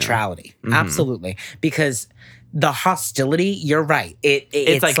like neutrality. Mhm. Absolutely, because the hostility. You're right.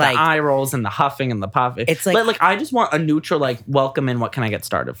 It's like the eye rolls and the huffing and the puffing. It's like- I just want a neutral, like, welcome in. What can I get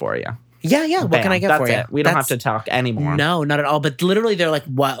started for you? yeah. What Bam. can I get That's for you? it. We don't have to talk anymore. No, not at all. But literally, they're like,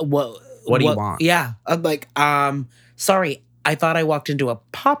 what do you want? Yeah, I'm like, sorry, I thought I walked into a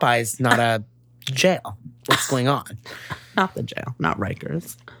Popeyes, not a jail. What's going on? Not the jail. Not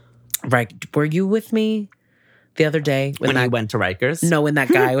Rikers. Right? Were you with me the other day When you went to Rikers? No, when that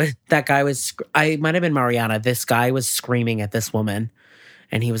guy was. I might have been Mariana. This guy was screaming at this woman,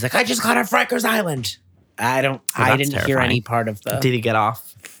 and he was like, "I just got off Rikers Island." I didn't hear terrifying. any part of the. Did he get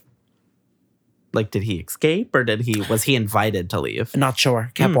off? Like, did he escape or was he invited to leave? Not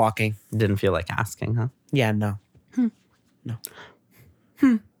sure. Kept walking. Didn't feel like asking, huh? Yeah, no.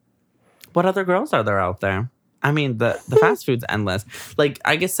 What other girls are there out there? I mean, the fast food's endless. Like,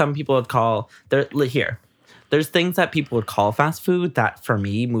 I guess some people would call here. There's things that people would call fast food that for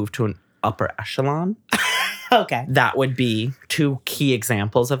me move to an upper echelon. Okay. That would be 2 key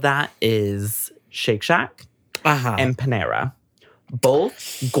examples of that is Shake Shack and Panera.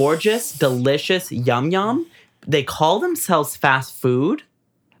 Both gorgeous, delicious, yum. They call themselves fast food,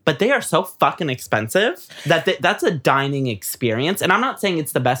 but they are so fucking expensive that that's a dining experience. And I'm not saying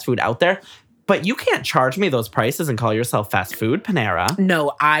it's the best food out there, but you can't charge me those prices and call yourself fast food, Panera.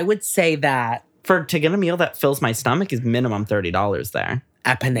 No, I would say that To get a meal that fills my stomach is minimum $30 there.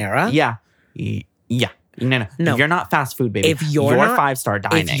 at Panera. Yeah. Yeah. No. You're not fast food, baby. If you're not 5-star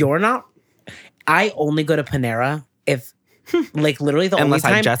dining. If you're not, I only go to Panera if, like, literally the Unless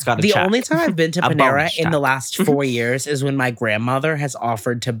only I time. just got a the check. only time I've been to A Panera bonus in the check. last 4 years is when my grandmother has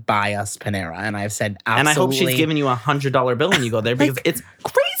offered to buy us Panera, and I've said absolutely. And I hope she's giving you $100 bill when you go there because it's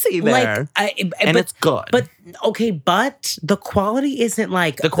crazy there. and it's good. But okay, but the quality isn't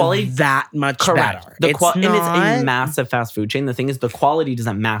like The quality- that much correct. better. And it's not. a massive fast food chain. The thing is, the quality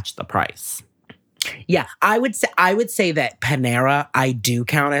doesn't match the price. Yeah, I would say that Panera I do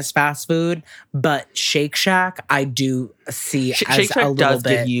count as fast food, but Shake Shack I do see as Shake a Shack little does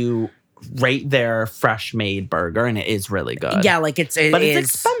bit. give you right there fresh made burger, and it is really good. Yeah, like but it's is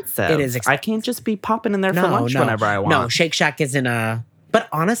expensive. It is expensive. I can't just be popping in there for lunch whenever I want. No, Shake Shack isn't a. But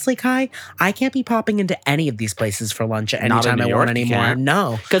honestly, Kai, I can't be popping into any of these places for lunch at any Not in time New I York, want you anymore. can't.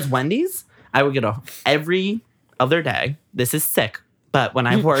 No, Because Wendy's, I would get every other day. This is sick. But when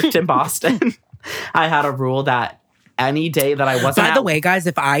I worked in Boston, I had a rule that any day that I wasn't By the way, guys,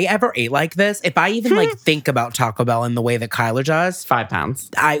 if I ever ate like this, if I even like think about Taco Bell in the way that Kyler does, 5 pounds.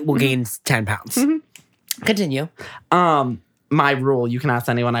 I will gain 10 pounds. Continue. My rule, you can ask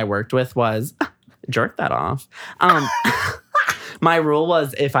anyone I worked with, was jerk that off. My rule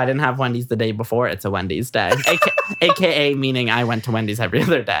was if I didn't have Wendy's the day before, it's a Wendy's day. AKA meaning I went to Wendy's every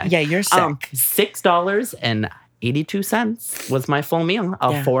other day. Yeah, you're sick. $6.82 was my full meal.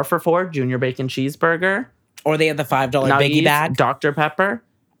 A 4 for $4 junior bacon cheeseburger. Or they have the $5 biggie bag. Dr. Pepper,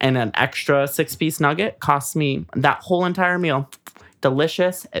 and an extra 6-piece nugget cost me that whole entire meal.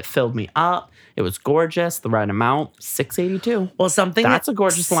 Delicious. It filled me up. It was gorgeous. The right amount. $6.82. Well, That's a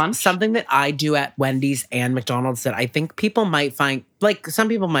gorgeous lunch. Something that I do at Wendy's and McDonald's that I think people might find, like some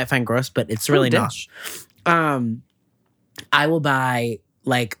people might find gross, but it's really not. I will buy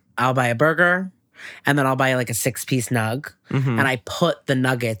I'll buy a burger, and then I'll buy like a 6-piece nug, and I put the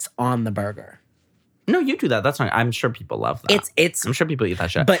nuggets on the burger. No, you do that. That's fine. I'm sure people love that. It's. I'm sure people eat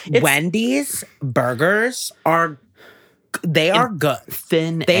that shit. But Wendy's burgers are good,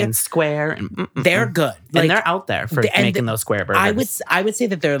 thin and square, and they're good, and they're out there for making those square burgers. I would say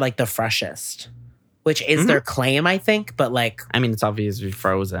that they're like the freshest, which is their claim, I think. But like, I mean, it's obviously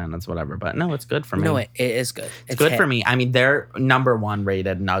frozen. It's whatever. But no, it's good for me. No, it is good. It's good for me. I mean, they're number 1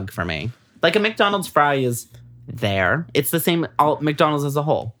 rated nug for me. Like a McDonald's fry is there. It's the same. All McDonald's as a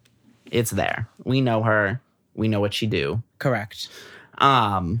whole. It's there. We know her. We know what she do. Correct.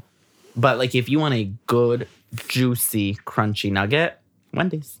 But like if you want a good, juicy, crunchy nugget,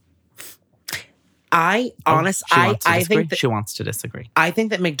 Wendy's. I think that she wants to disagree. I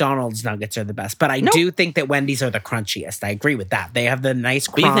think that McDonald's nuggets are the best, but I do think that Wendy's are the crunchiest. I agree with that. They have the nice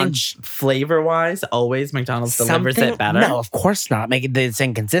crunch. But you think flavor wise, always McDonald's delivers it better? No, of course not. Making these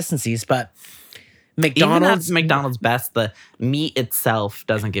inconsistencies, but McDonald's best, the meat itself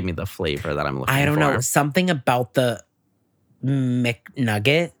doesn't give me the flavor that I'm looking for. I don't know. Something about the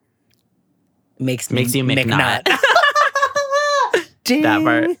McNugget makes you McNut.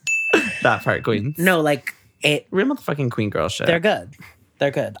 That part, queens. No, like it. Real motherfucking queen girl shit. They're good.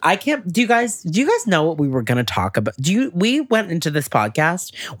 They're good. I can't. Do you guys know what we were going to talk about? We went into this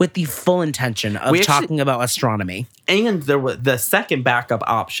podcast with the full intention of talking about astronomy, and the second backup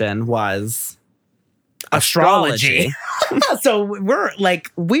option was astrology. So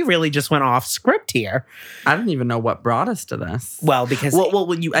we really just went off script here. I don't even know what brought us to this. Well, because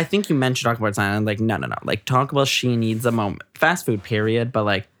I think you mentioned talk about something. Like no. Like talk about she needs a moment. Fast food, period. But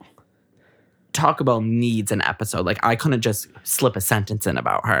like talk about needs an episode. Like I couldn't just slip a sentence in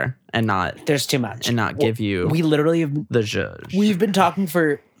about her and not. There's too much and not give you. We literally have the judge. We've been talking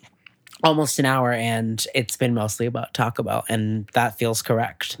for almost an hour, and it's been mostly about Taco Bell, and that feels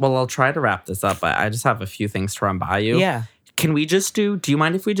correct. Well, I'll try to wrap this up, but I just have a few things to run by you. Yeah. Can we just do you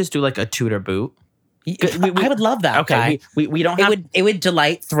mind if we just do like a Tudor boot? I would love that. Okay. We don't have... It would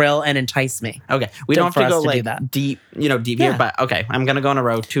delight, thrill, and entice me. Okay. We don't have to go like that. deep here, but okay. I'm going to go in a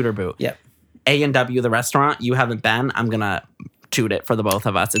row, Tudor boot. Yep. A&W, the restaurant, you haven't been. I'm going to toot it for the both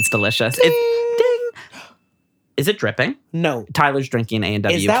of us. It's delicious. Ding. Is it dripping? No. Tyler's drinking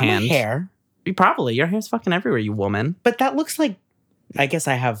A&W Is that canned. my hair? Probably. Your hair's fucking everywhere, you woman. But that looks like... I guess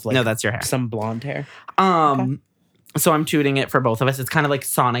I have like... No, that's your hair. Some blonde hair. Okay. So I'm tooting it for both of us. It's kind of like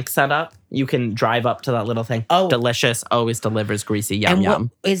Sonic setup. You can drive up to that little thing. Oh. Delicious. Always delivers greasy. Yum, and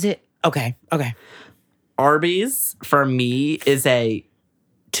yum. Is it? Okay. Arby's, for me, is a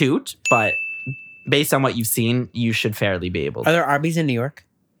toot, but based on what you've seen, you should fairly be able to. Are there Arby's in New York?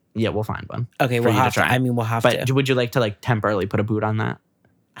 Yeah, we'll find one. Okay, we'll have to. I mean, we'll have to. But would you like to like temporarily put a boot on that?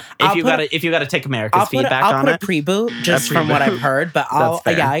 If you got to take America's feedback on it. I'll put a pre-boot just from what I've heard, but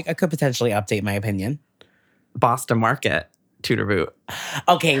I could potentially update my opinion. Boston Market Tudor boot.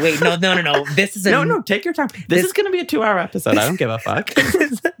 Okay, wait, no. This is no. Take your time. This is going to be a 2-hour episode. I don't give a fuck.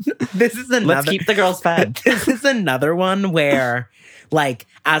 This is another. Let's keep the girls fed. This is another one where, like,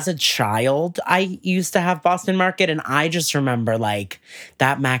 as a child, I used to have Boston Market, and I just remember like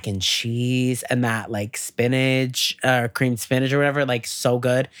that mac and cheese and that like spinach, cream spinach or whatever, like so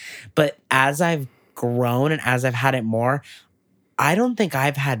good. But as I've grown and as I've had it more, I don't think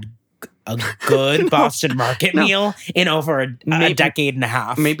I've had a good Boston Market meal in over a decade and a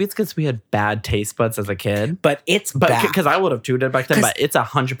half. Maybe it's because we had bad taste buds as a kid. But it's bad. Because I would have tooted back then, but it's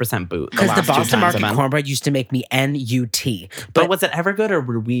 100% boot. Because the Boston Market cornbread used to make me NUT. But was it ever good or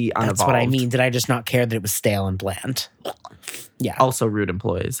were we unevolved? That's what I mean. Did I just not care that it was stale and bland? Yeah. Also rude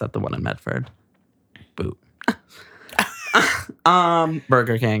employees at the one in Medford. Boot.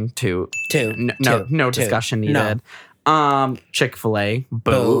 Burger King, two. No discussion needed. Chick-fil-A,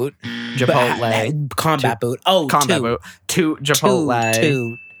 boot. Chipotle, combat boot. Oh, combat boot. Two Chipotle.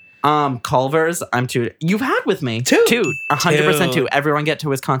 Two. Culver's, I'm two. You've had with me. Two. 100% two. Everyone get to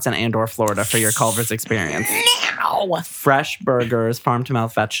Wisconsin and or Florida for your Culver's experience. Now. Fresh burgers, farm to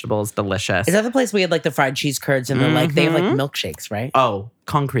mouth vegetables, delicious. Is that the place we had like the fried cheese curds and then like they have like milkshakes, right? Oh,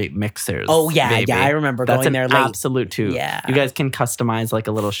 concrete mixers. Oh yeah, baby. yeah. I remember going there late. Absolute two. Yeah. You guys can customize like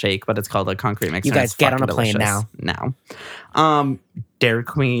a little shake, but it's called a concrete mixer. You guys get on a plane now. Dairy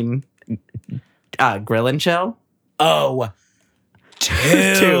Queen, Grill and Chill. Oh.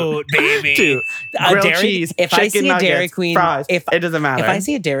 Two, baby. Two. Grilled cheese. If I see a Dairy Queen, fries, it doesn't matter. If I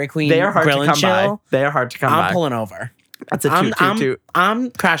see a Dairy Queen, they are hard Grill to and come Chill, by. They are hard to come by. I'm pulling over. That's a two. I'm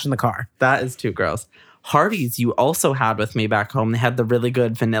crashing the car. That is two girls. Hardee's, you also had with me back home. They had the really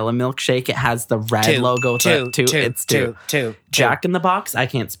good vanilla milkshake. It has the red logo. It's two. Jack in the Box, I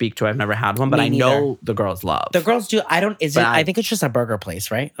can't speak to. I've never had one, but I know the girls love. The girls do. I think it's just a burger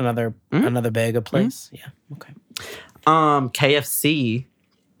place, right? Another big place. Yeah. Okay. KFC,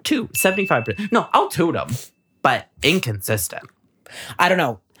 75%. No, I'll toot them, but inconsistent. I don't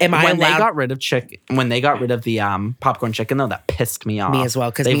know. They got rid of the popcorn chicken, though, that pissed me off. Me as well,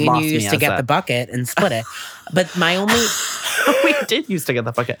 because me and you used to get the bucket and split it. But my only... we did used to get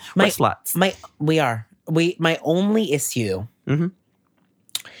the bucket. We're sluts. My only issue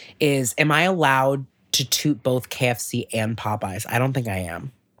is, am I allowed to toot both KFC and Popeyes? I don't think I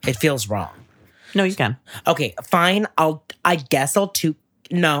am. It feels wrong. No, you can. Okay, fine. I guess I'll toot.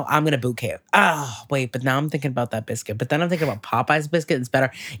 No, I'm going to boot KFC. Oh, wait, but now I'm thinking about that biscuit. But then I'm thinking about Popeye's biscuit. It's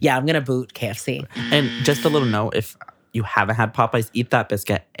better. Yeah, I'm going to boot KFC. And just a little note, if you haven't had Popeyes, eat that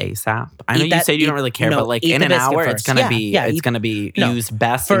biscuit ASAP. I know you say you don't really care, but like in an hour, it's going to be used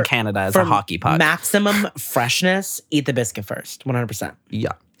best in Canada as a hockey puck. Maximum freshness, eat the biscuit first. 100%.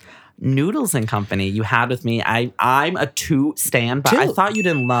 Yeah. Noodles and Company you had with me. I'm a two stan, but I thought you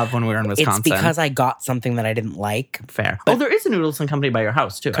didn't love when we were in Wisconsin. It's because I got something that I didn't like. Fair. There is a Noodles and Company by your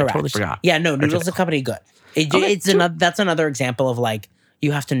house too. Correct. I totally forgot. Yeah, no, Noodles and Company good. That's another example of like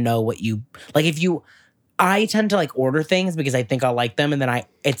you have to know what you like. I tend to like order things because I think I'll like them, and then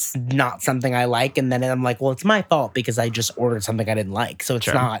it's not something I like, and then I'm like, well, it's my fault because I just ordered something I didn't like. So it's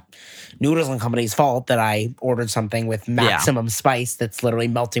not Noodles and Company's fault that I ordered something with maximum spice that's literally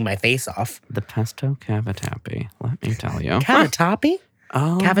melting my face off. The pesto cavatappi, let me tell you. Cavatappi?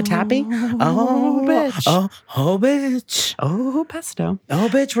 Oh. Cavatappi? Oh, bitch. Oh, bitch. Oh, pesto. Oh,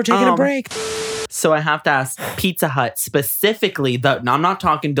 bitch, we're taking a break. So I have to ask Pizza Hut specifically, I'm not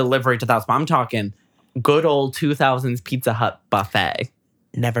talking delivery to that spot, I'm talking good old 2000s Pizza Hut buffet.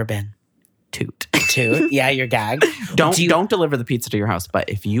 Never been. Toot. Yeah, you're gagged. Don't deliver the pizza to your house, but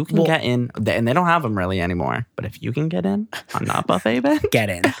if you can get in, and they don't have them really anymore, but if you can get in on that buffet bed, get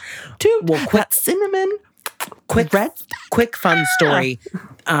in. Toot. Well, quick cinnamon. Quick fun story.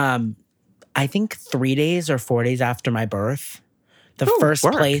 I think 3 days or 4 days after my birth, the first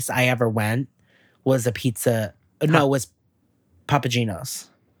place I ever went was a pizza. No, it was Papa Gino's.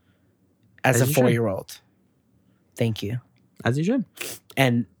 As a 4-year-old. Thank you. As you should.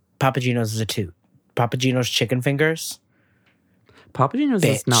 And Papa Gino's is a toot. Papa Gino's chicken fingers. Papa Gino's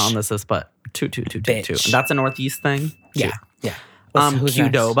is not on this list, but toot. That's a Northeast thing. Yeah.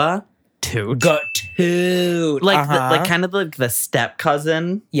 Qdoba. Toot. Good toot. Like kind of like the step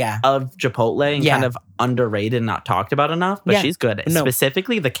cousin of Chipotle and kind of underrated and not talked about enough, but she's good. No.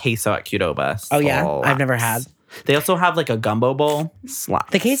 Specifically the queso at Qdoba. Oh yeah? I've never had. They also have like a gumbo bowl.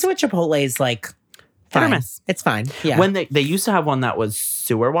 Slaps. The queso at Chipotle is like fine. It's fine. Yeah. When they used to have one that was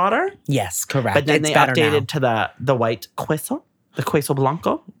sewer water. Yes, correct. But then they updated to the white queso, the queso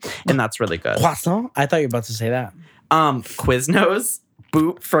blanco, and that's really good. Croissant? I thought you were about to say that. Quiznos,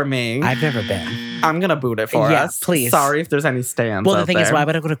 boot for me. I've never been. I'm gonna boot it for us. Please. Sorry if there's any stands. Well, the thing is, why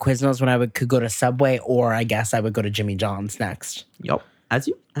would I go to Quiznos when I could go to Subway, or I guess I would go to Jimmy John's next? Yup. As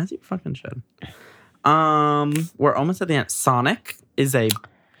you fucking should. We're almost at the end. Sonic is a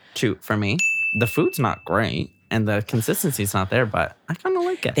toot for me. The food's not great and the consistency's not there, but I kind of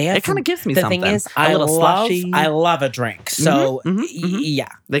like it. It kind of gives me something. The thing is, I love a drink. So, yeah.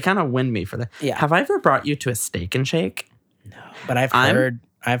 They kind of win me for that. Yeah. Have I ever brought you to a Steak and Shake? No, but I've heard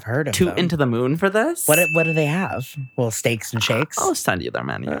I've heard of Toot them. into the moon for this. What do they have? Well, steaks and shakes. I'll send you their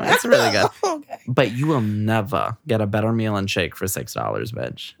menu. It's really good. Okay. But you will never get a better meal and shake for $6,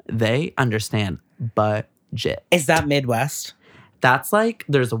 bitch. They understand budget. Is that Midwest? That's like,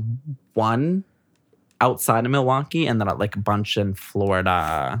 there's one outside of Milwaukee and then like a bunch in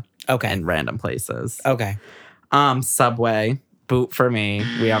Florida Okay. and random places. Okay. Subway, boot for me.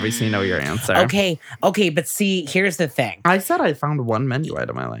 We obviously know your answer. Okay. But see, here's the thing. I said I found one menu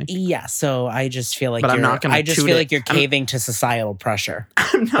item I like. Yeah, so I just feel like But I'm not gonna I just toot feel it. like you're caving to societal pressure.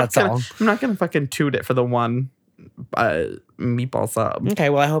 That's all. I'm not gonna fucking toot it for the one meatball sub. Okay,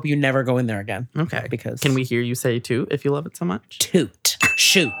 well, I hope you never go in there again. Okay. Because Can we hear you say toot if you love it so much? toot,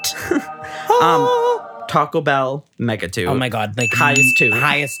 shoot. Taco Bell, mega toot. Oh my God! Like Highest toot.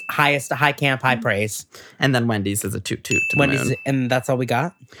 highest, high camp, high praise. And then Wendy's is a toot toot to the Wendy's, moon. and that's all we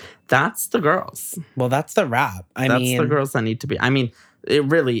got. That's the girls. Well, that's the wrap. That's the girls that need to be. I mean, it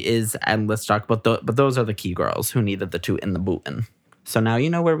really is endless talk, but those are the key girls who needed the toot and the bootin'. So now you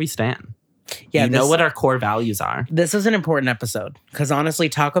know where we stand. Yeah, you know what our core values are. This is an important episode because honestly,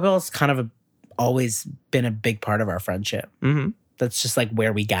 Taco Bell has kind of always been a big part of our friendship. Mm-hmm. That's just like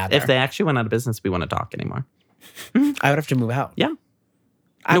where we gather. If they actually went out of business, we wouldn't talk anymore. I would have to move out. Yeah.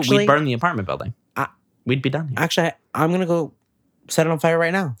 Actually, we'd burn the apartment building. We'd be done here. Actually, I'm gonna go set it on fire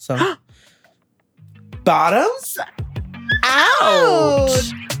right now. So, bottoms out.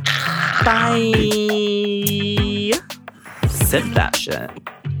 Bye. Sip that shit.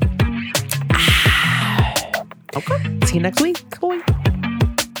 Okay. See you next week. Bye.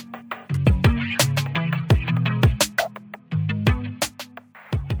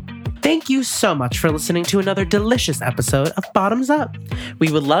 Thank you so much for listening to another delicious episode of Bottoms Up.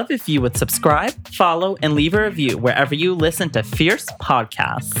 We would love if you would subscribe, follow, and leave a review wherever you listen to Fierce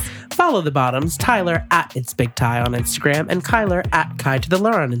Podcasts. Follow the Bottoms, Tyler at It's Big Ty on Instagram, and Kyler at Kai to the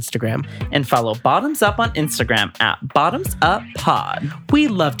Lure on Instagram. And follow Bottoms Up on Instagram at Bottoms Up Pod. We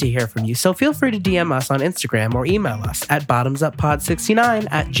love to hear from you, so feel free to DM us on Instagram or email us at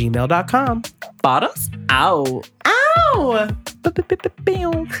bottomsuppod69@gmail.com. Bottoms out. Ow!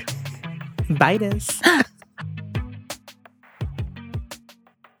 Bite us.